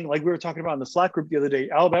playing, like we were talking about in the Slack group the other day,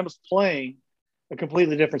 Alabama's playing a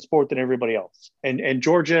completely different sport than everybody else. And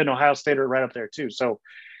Georgia and Ohio State are right up there too. So,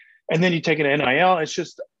 and then you take an NIL, it's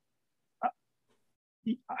just,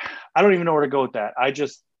 I don't even know where to go with that.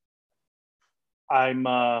 I'm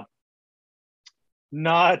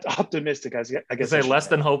not optimistic. I guess say less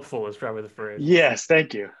than hopeful is probably the phrase. Yes,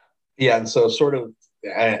 thank you. Yeah, and so sort of,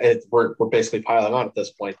 we're basically piling on at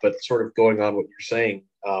this point, but sort of going on what you're saying.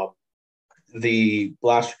 The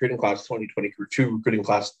last recruiting class, 2022 recruiting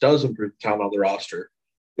class, does improve the talent on the roster,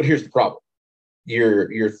 but here's the problem: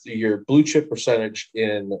 your blue chip percentage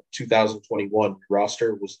in 2021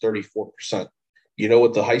 roster was 34%. You know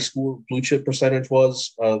what the high school blue chip percentage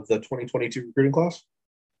was of the 2022 recruiting class?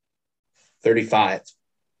 35.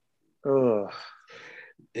 Ugh.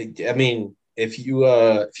 I mean, if you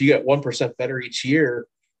get 1% better each year,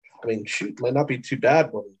 I mean, shoot, might not be too bad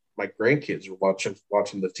when my grandkids are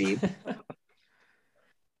watching the team.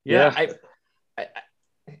 Yeah,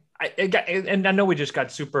 and I know we just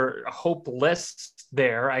got super hopeless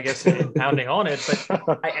there, I guess, in pounding on it.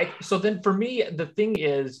 But so then for me, the thing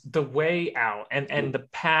is the way out and the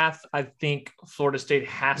path I think Florida State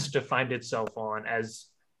has to find itself on, as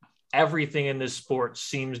everything in this sport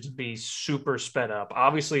seems to be super sped up.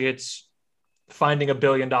 Obviously, it's finding $1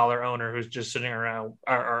 billion owner who's just sitting around,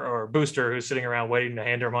 or a booster who's sitting around waiting to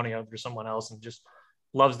hand their money over to someone else and just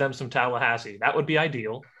loves them some Tallahassee. That would be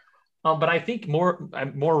ideal. But I think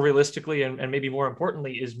more realistically and maybe more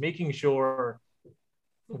importantly is making sure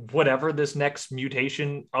whatever this next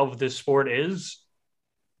mutation of this sport is,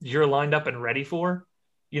 you're lined up and ready for.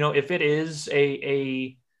 If it is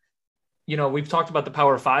we've talked about the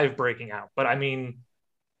Power Five breaking out, but I mean,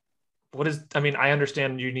 I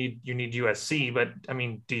understand you need USC, but I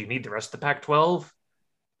mean, do you need the rest of the Pac-12?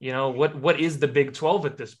 What is the Big 12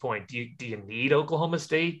 at this point? Do you need Oklahoma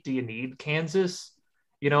State? Do you need Kansas?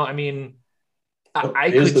 I mean,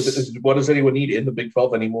 what does anyone need in the Big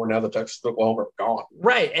 12 anymore now that Texas and Oklahoma are gone?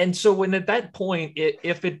 Right. And so when at that point,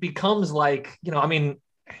 if it becomes like, obviously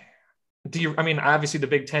the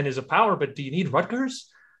Big 10 is a power, but do you need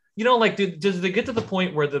Rutgers? Does they get to the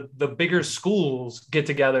point where the bigger schools get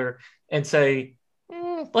together and say,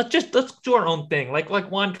 let's do our own thing. Like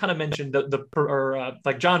Juan kind of mentioned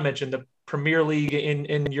like John mentioned, the Premier League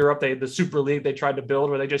in Europe, the Super League they tried to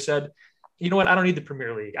build, where they just said, you know what? I don't need the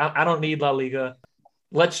Premier League. I don't need La Liga.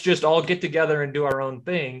 Let's just all get together and do our own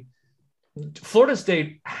thing. Florida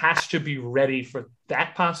State has to be ready for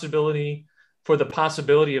that possibility, for the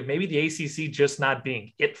possibility of maybe the ACC just not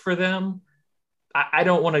being it for them. I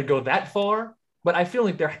don't want to go that far, but I feel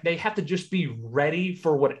like they have to just be ready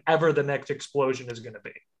for whatever the next explosion is going to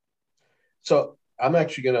be. So I'm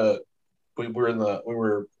actually we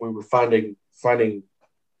were finding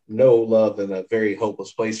no love in a very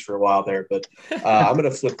hopeless place for a while there, but I'm going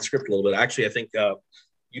to flip the script a little bit. Actually, I think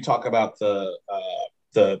you talk about the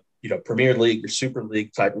Premier League or Super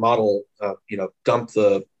League type model. Dump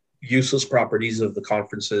the useless properties of the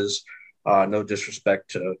conferences. No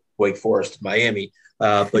disrespect to Wake Forest, Miami,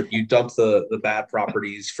 but you dump the bad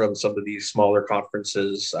properties from some of these smaller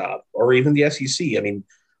conferences, or even the SEC. I mean,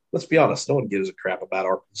 let's be honest, no one gives a crap about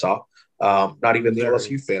Arkansas, not even the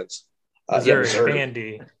LSU fans.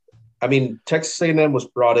 Missouri. I mean, Texas A&M was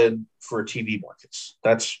brought in for TV markets.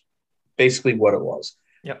 That's basically what it was.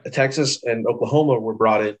 Yep. Texas and Oklahoma were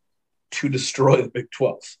brought in to destroy the Big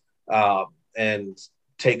 12 and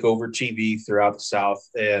take over TV throughout the South.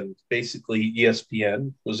 And basically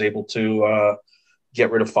ESPN was able to get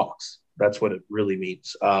rid of Fox. That's what it really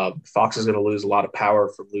means. Fox is going to lose a lot of power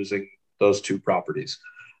from losing those two properties.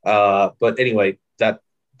 But anyway, that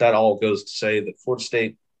all goes to say that Florida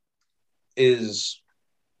State is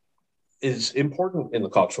important in the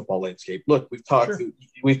college football landscape. Look, we've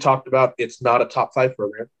talked about it's not a top 5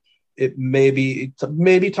 program. It may be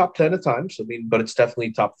top 10 at times. I mean, but it's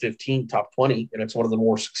definitely top 15, top 20, and it's one of the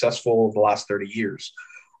more successful of the last 30 years.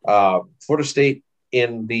 Florida State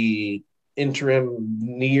in the interim,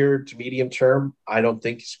 near to medium term, I don't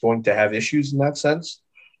think is going to have issues in that sense.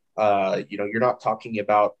 You're not talking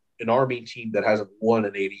about an Army team that hasn't won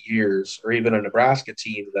in 80 years, or even a Nebraska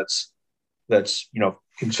team that's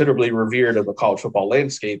considerably revered in the college football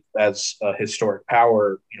landscape as a historic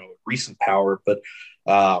power, recent power, but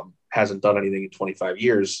hasn't done anything in 25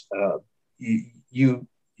 years. You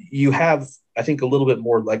have, I think, a little bit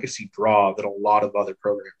more legacy draw than a lot of other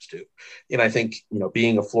programs do. And I think,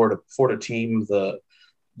 being a Florida team, the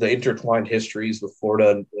intertwined histories with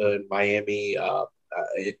Florida and Miami,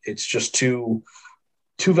 it's just too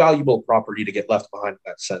valuable property to get left behind in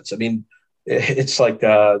that sense. I mean, it's like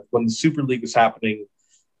when the Super League was happening,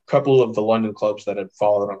 a couple of the London clubs that had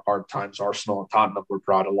fallen on hard times, Arsenal and Tottenham, were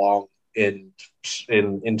brought along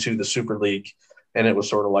into the Super League, and it was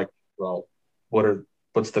sort of like, well,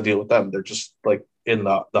 what's the deal with them? They're just like in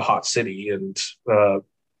the hot city and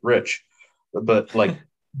rich, but like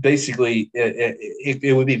basically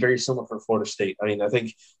it would be very similar for Florida State. I mean, I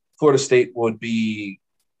think Florida State would be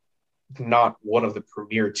not one of the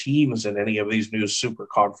premier teams in any of these new super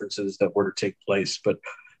conferences that were to take place, but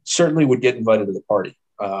certainly would get invited to the party.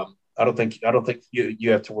 I don't think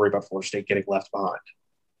you have to worry about Florida State getting left behind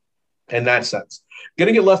in that sense. Going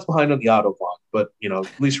to get left behind on the Autobahn, but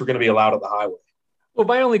at least we're going to be allowed on the highway. Well,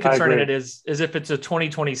 my only concern in it is if it's a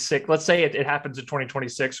 2026, let's say it happens in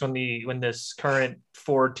 2026 when this current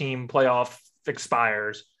 4-team playoff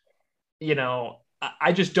expires,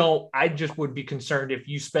 I just don't. I just would be concerned if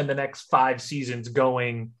you spend the next 5 seasons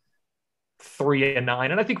going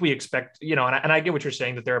 3-9, and I think we expect, and I get what you're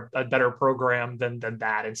saying, that they're a better program than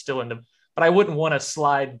that, and still in the. But I wouldn't want to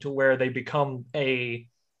slide to where they become Florida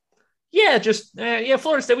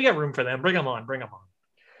State. We got room for them. Bring them on.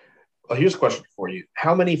 Well, here's a question for you: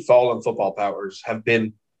 how many fallen football powers have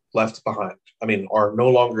been left behind? I mean, are no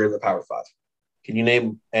longer in the Power Five? Can you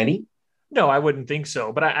name any? No, I wouldn't think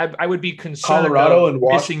so. But I would be concerned. Colorado and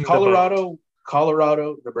Washington.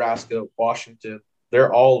 Colorado, Nebraska, Washington.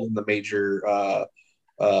 They're all in the major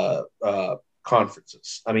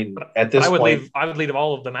conferences. I mean, at this point, I would leave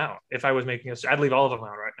all of them out if I was making I'd leave all of them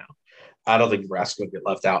out right now. I don't think Nebraska would get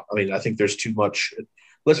left out. I mean, I think there's too much.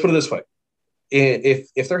 Let's put it this way: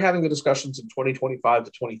 if they're having the discussions in 2025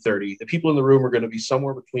 to 2030, the people in the room are going to be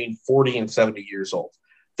somewhere between 40 and 70 years old.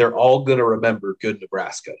 They're all going to remember good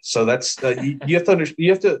Nebraska. So that's you have to understand.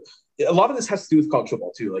 You have to. A lot of this has to do with college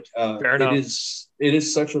football too. Like it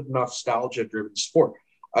is such a nostalgia-driven sport.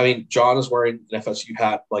 I mean, John is wearing an FSU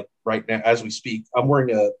hat like right now as we speak. I'm wearing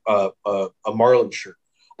a Marlins shirt.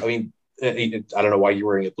 I mean, I don't know why you're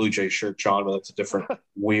wearing a Blue Jays shirt, John, but that's a different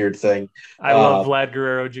weird thing. I love Vlad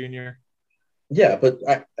Guerrero Jr. Yeah, but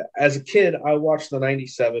as a kid, I watched the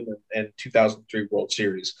 97 and 2003 World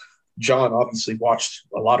Series. John obviously watched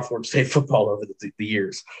a lot of Florida State football over the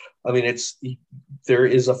years. I mean, there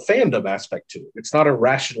is a fandom aspect to it. It's not a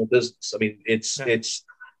rational business. I mean, it's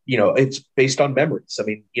based on memories. I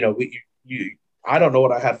mean, I don't know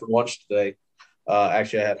what I had for lunch today.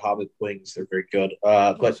 Actually, I had Hobbit wings. They're very good.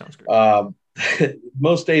 But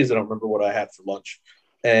most days I don't remember what I had for lunch.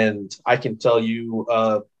 And I can tell you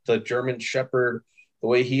the German Shepherd, the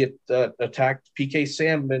way he attacked PK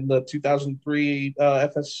Sam in the 2003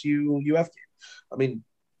 FSU UF game. I mean,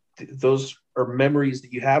 those are memories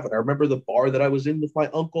that you have. And I remember the bar that I was in with my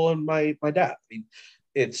uncle and my dad. I mean,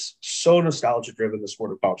 it's so nostalgia-driven, the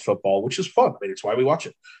sport of college football, which is fun. I mean, it's why we watch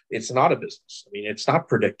it. It's not a business. I mean, it's not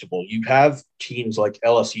predictable. You have teams like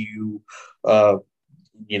LSU,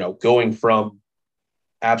 going from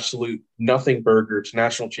absolute nothing burger to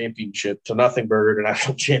national championship to nothing burger to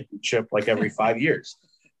national championship like every 5 years.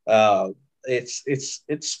 We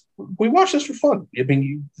watch this for fun. I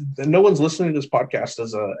mean, no one's listening to this podcast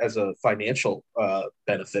as a financial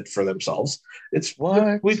benefit for themselves. It's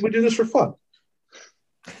what we do this for fun.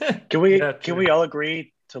 Can we all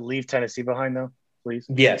agree to leave Tennessee behind though, please?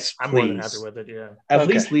 Yes, I'm more than happy with it. Yeah, at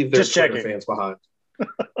least leave their Twitter fans behind.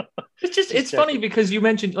 It's funny because you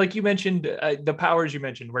mentioned the powers you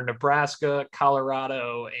mentioned were Nebraska,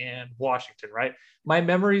 Colorado, and Washington, right? My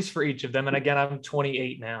memories for each of them, and again, I'm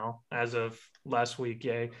 28 now as of last week,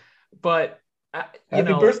 yay! But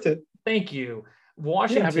happy birthday! Thank you,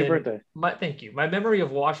 Washington. Yeah, happy birthday! Thank you. My memory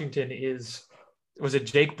of Washington was it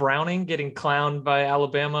Jake Browning getting clowned by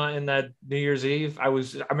Alabama in that New Year's Eve? I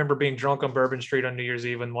remember being drunk on Bourbon Street on New Year's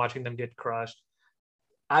Eve and watching them get crushed.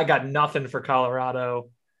 I got nothing for Colorado.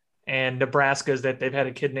 And Nebraska is that they've had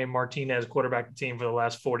a kid named Martinez quarterback the team for the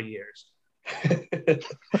last 40 years.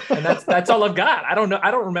 And that's all I've got. I don't know.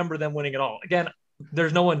 I don't remember them winning at all. Again,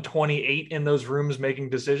 there's no one 28 in those rooms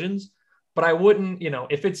making decisions, but I wouldn't,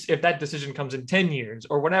 if that decision comes in 10 years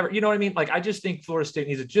or whatever, you know what I mean? Like, I just think Florida State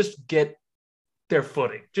needs to just get their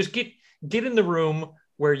footing. Just get in the room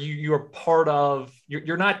where you're part of,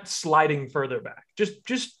 you're not sliding further back. Just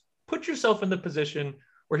put yourself in the position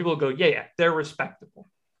where people go, yeah, they're respectable.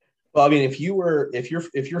 Well, I mean, if you're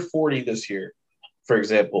 40 this year, for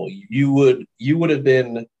example, you would have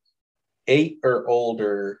been 8 or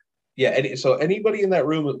older. Yeah. So anybody in that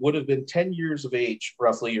room would have been 10 years of age,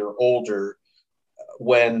 roughly, or older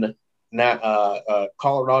when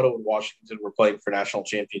Colorado and Washington were playing for national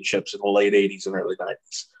championships in the late 80s and early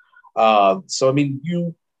 90s. So, I mean,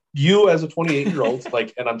 you as a 28-year-old,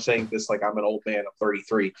 like, and I'm saying this like I'm an old man, I'm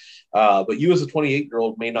 33, but you as a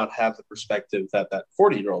 28-year-old may not have the perspective that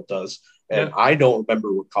 40-year-old does. And yeah. I don't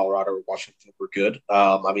remember when Colorado or Washington were good.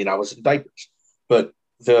 I mean, I was in diapers, but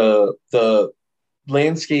the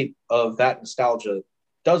landscape of that nostalgia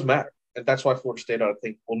does matter. And that's why Florida State, I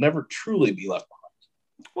think, will never truly be left behind.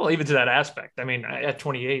 Well, even to that aspect, I mean, at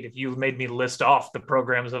 28, if you made me list off the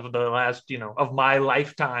programs of the last, of my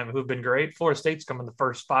lifetime who've been great, Florida State's coming the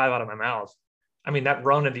first 5 out of my mouth. I mean, that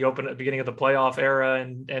run at the beginning of the playoff era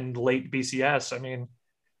and late BCS, I mean,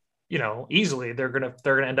 easily they're gonna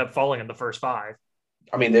end up falling in the first 5.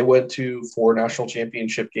 I mean, they went to 4 national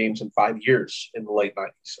championship games in 5 years in the late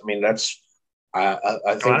 90s. I mean, that's I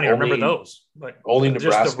think I don't even remember those. But only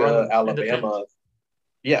Nebraska, Alabama.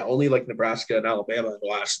 Yeah, only like Nebraska and Alabama in the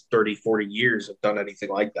last 30, 40 years have done anything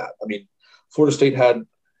like that. I mean, Florida State had,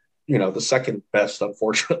 the second best,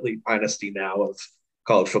 unfortunately, dynasty now of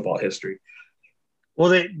college football history.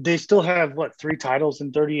 Well, they still have what, 3 titles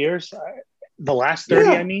in 30 years? The last 30,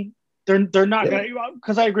 Yeah. I mean, they're not Yeah. going to,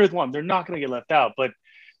 because I agree with one, they're not going to get left out. But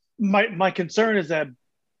my concern is that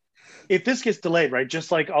if this gets delayed, right,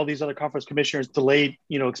 just like all these other conference commissioners delayed,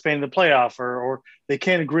 expanding the playoff, or they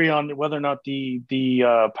can't agree on whether or not the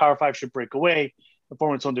Power Five should break away and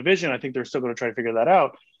form its own division. I think they're still going to try to figure that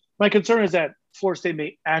out. My concern is that Florida State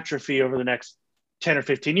may atrophy over the next 10 or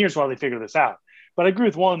 15 years while they figure this out. But I agree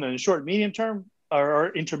with one, in the short, medium term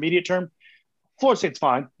or intermediate term, Florida State's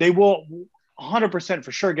fine. They will 100%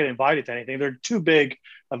 for sure get invited to anything. They're too big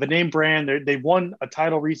of a name brand. They've won a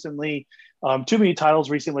title recently, too many titles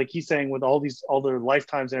recently, like he's saying, with all their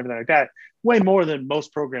lifetimes and everything like that, way more than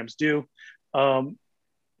most programs do.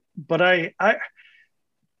 But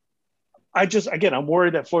I just, again, I'm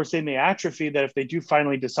worried that Florida State may atrophy, that if they do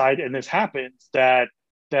finally decide, and this happens, that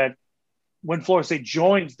when Florida State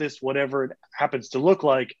joins this, whatever it happens to look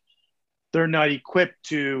like, they're not equipped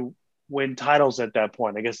to win titles at that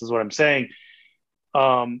point, I guess is what I'm saying.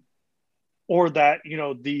 Or that,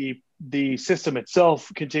 the system itself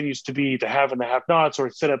continues to be the have and the have-nots, or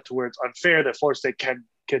it's set up to where it's unfair that Florida State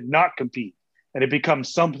cannot compete. And it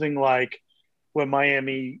becomes something like what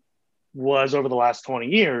Miami was over the last 20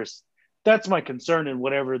 years. That's my concern in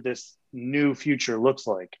whatever this new future looks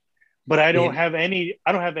like. But I don't have any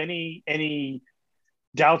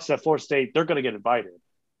doubts that Florida State, they're going to get invited.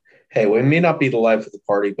 Hey, we may not be the life of the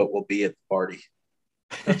party, but we'll be at the party.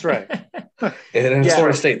 That's right. And in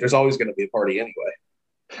Florida State, there's always going to be a party anyway.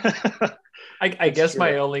 I guess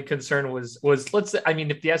my only concern was let's say, I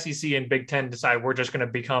mean, if the SEC and Big Ten decide we're just going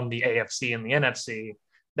to become the AFC and the NFC,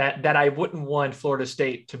 that I wouldn't want Florida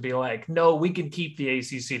State to be like, no, we can keep the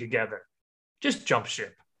ACC together. Just jump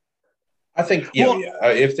ship. I think,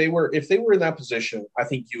 if they were in that position, I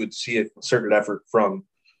think you would see a concerted effort from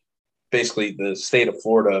basically the state of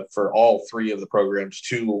Florida for all 3 of the programs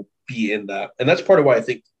to be in that. And that's part of why I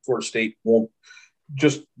think Florida State won't,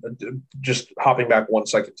 just hopping back 1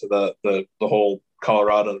 second to the whole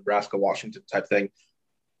Colorado, Nebraska, Washington type thing.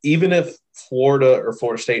 Even if Florida or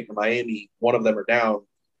Florida State or Miami, one of them are down,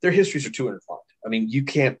 their histories are too intertwined. I mean, you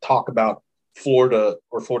can't talk about Florida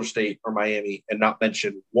or Florida State or Miami and not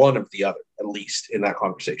mention one of the other, at least in that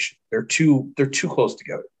conversation. They're too close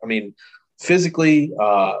together. I mean, physically,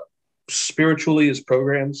 spiritually as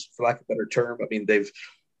programs, for lack of a better term. I mean,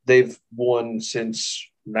 they've won since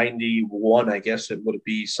 91, I guess it would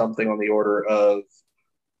be something on the order of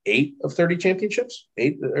 8 of 30 championships,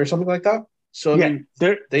 8 or something like that. So, I mean,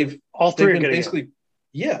 they've all 3 been basically,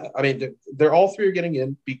 I mean, they're all 3 are getting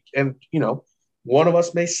in, and, one of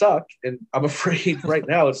us may suck. And I'm afraid right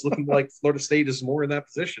now it's looking like Florida State is more in that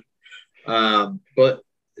position. But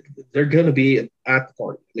they're going to be at the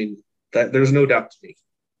party. I mean, there's no doubt to me.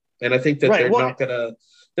 And I think that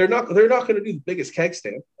they're not going to do the biggest keg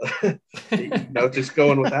stand, just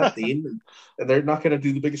going with that theme. And they're not going to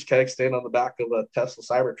do the biggest keg stand on the back of a Tesla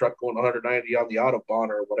Cybertruck going 190 on the Autobahn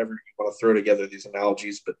or whatever you want to throw together these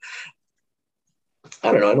analogies. But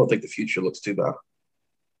I don't know. I don't think the future looks too bad.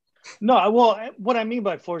 No, well, what I mean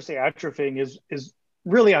by Florida State atrophying is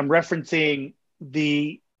really, I'm referencing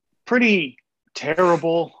the pretty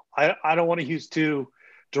terrible, I don't want to use too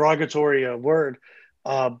derogatory a word,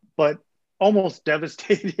 but almost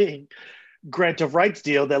devastating grant of rights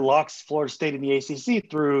deal that locks Florida State in the ACC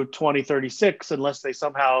through 2036, unless they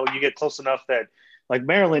somehow, you get close enough that, like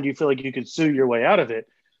Maryland, you feel like you can sue your way out of it,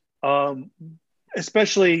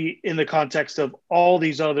 especially in the context of all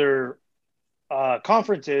these other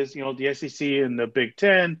conferences, the SEC and the Big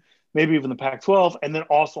Ten, maybe even the Pac-12, and then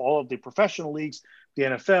also all of the professional leagues, the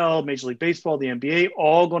NFL, Major League Baseball, the NBA,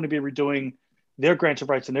 all going to be redoing their grant of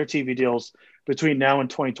rights and their TV deals between now and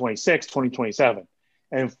 2026, 2027.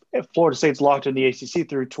 And if Florida State's locked in the ACC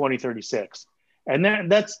through 2036. And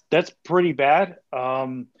that's pretty bad.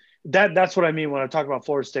 That's what I mean when I talk about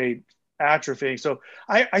Florida State atrophying. So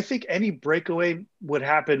I think any breakaway would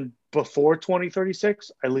happen before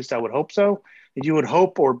 2036. At least I would hope so. And you would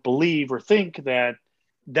hope or believe or think that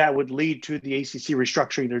would lead to the ACC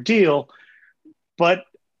restructuring their deal. But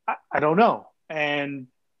I don't know. And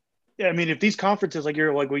I mean, if these conferences, like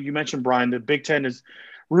what you mentioned, Brian, the Big Ten is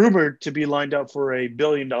rumored to be lined up for $1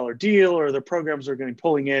 billion deal, or the programs are going to be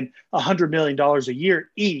pulling in $100 million a year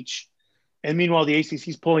each. And meanwhile, the ACC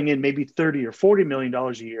is pulling in maybe $30 or $40 million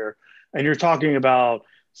a year. And you're talking about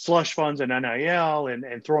slush funds and NIL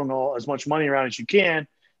and throwing as much money around as you can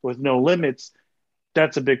with no limits.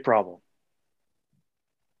 That's a big problem.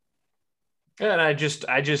 And I just,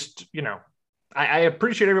 I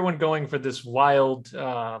appreciate everyone going for this wild,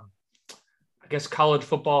 I'm guess, college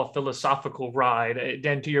football philosophical ride.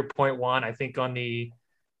 And to your point, Juan, I think on the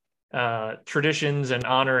traditions and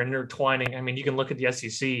honor intertwining, I mean, you can look at the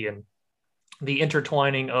SEC and the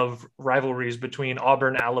intertwining of rivalries between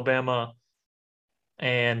Auburn, Alabama,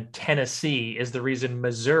 and Tennessee is the reason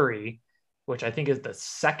Missouri, which I think is the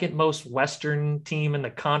second most Western team in the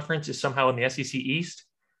conference, is somehow in the SEC East,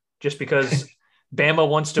 just because Bama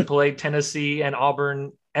wants to play Tennessee and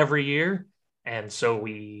Auburn every year. And so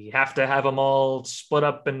we have to have them all split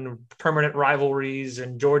up in permanent rivalries,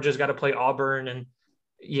 and Georgia's got to play Auburn. And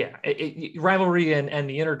yeah, rivalry and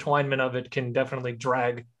the intertwinement of it can definitely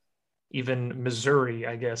drag even Missouri,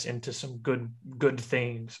 I guess, into some good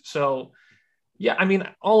things. So yeah, I mean,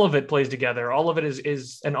 all of it plays together. All of it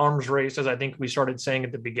is an arms race, as I think we started saying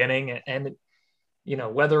at the beginning. And, you know,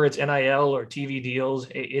 whether it's NIL or TV deals,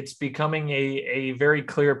 it's becoming a very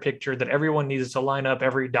clear picture that everyone needs to line up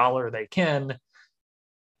every dollar they can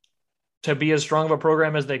to be as strong of a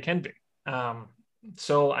program as they can be.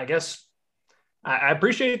 So I guess I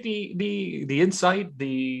appreciate the insight,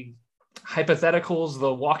 the hypotheticals,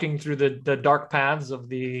 the walking through the dark paths of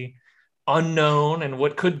the unknown and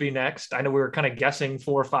what could be next. I know we were kind of guessing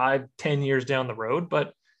 4, 5, 10 years down the road,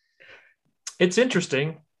 but it's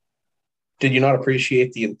interesting. Did you not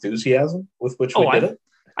appreciate the enthusiasm with which we did it?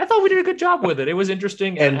 I thought we did a good job with it. It was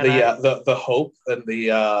interesting. And the hope and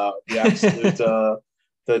the absolute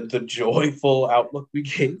the joyful outlook we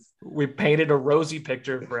gave. We painted a rosy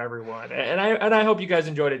picture for everyone. And I hope you guys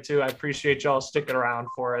enjoyed it too. I appreciate y'all sticking around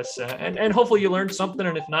for us. And hopefully you learned something.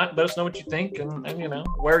 And if not, let us know what you think. And you know,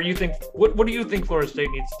 where you think, what do you think Florida State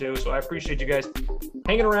needs to do? So I appreciate you guys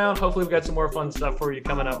hanging around. Hopefully we've got some more fun stuff for you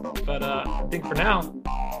coming up. But I think for now,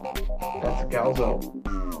 that's a Calzo.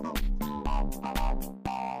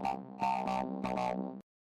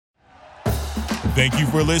 Thank you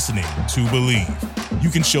for listening to Believe. You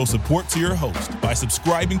can show support to your host by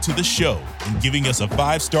subscribing to the show and giving us a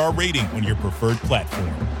 5-star rating on your preferred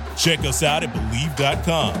platform. Check us out at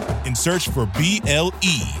Believe.com and search for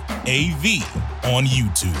BLEAV on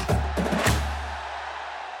YouTube.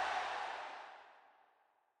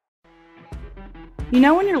 You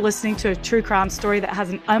know when you're listening to a true crime story that has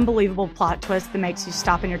an unbelievable plot twist that makes you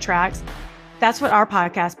stop in your tracks? That's what our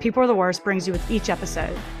podcast, People Are the Worst, brings you with each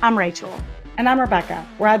episode. I'm Rachel. And I'm Rebecca.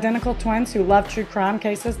 We're identical twins who love true crime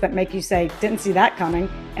cases that make you say, didn't see that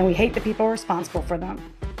coming, and we hate the people responsible for them.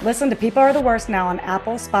 Listen to People Are the Worst now on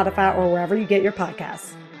Apple, Spotify, or wherever you get your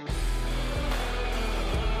podcasts.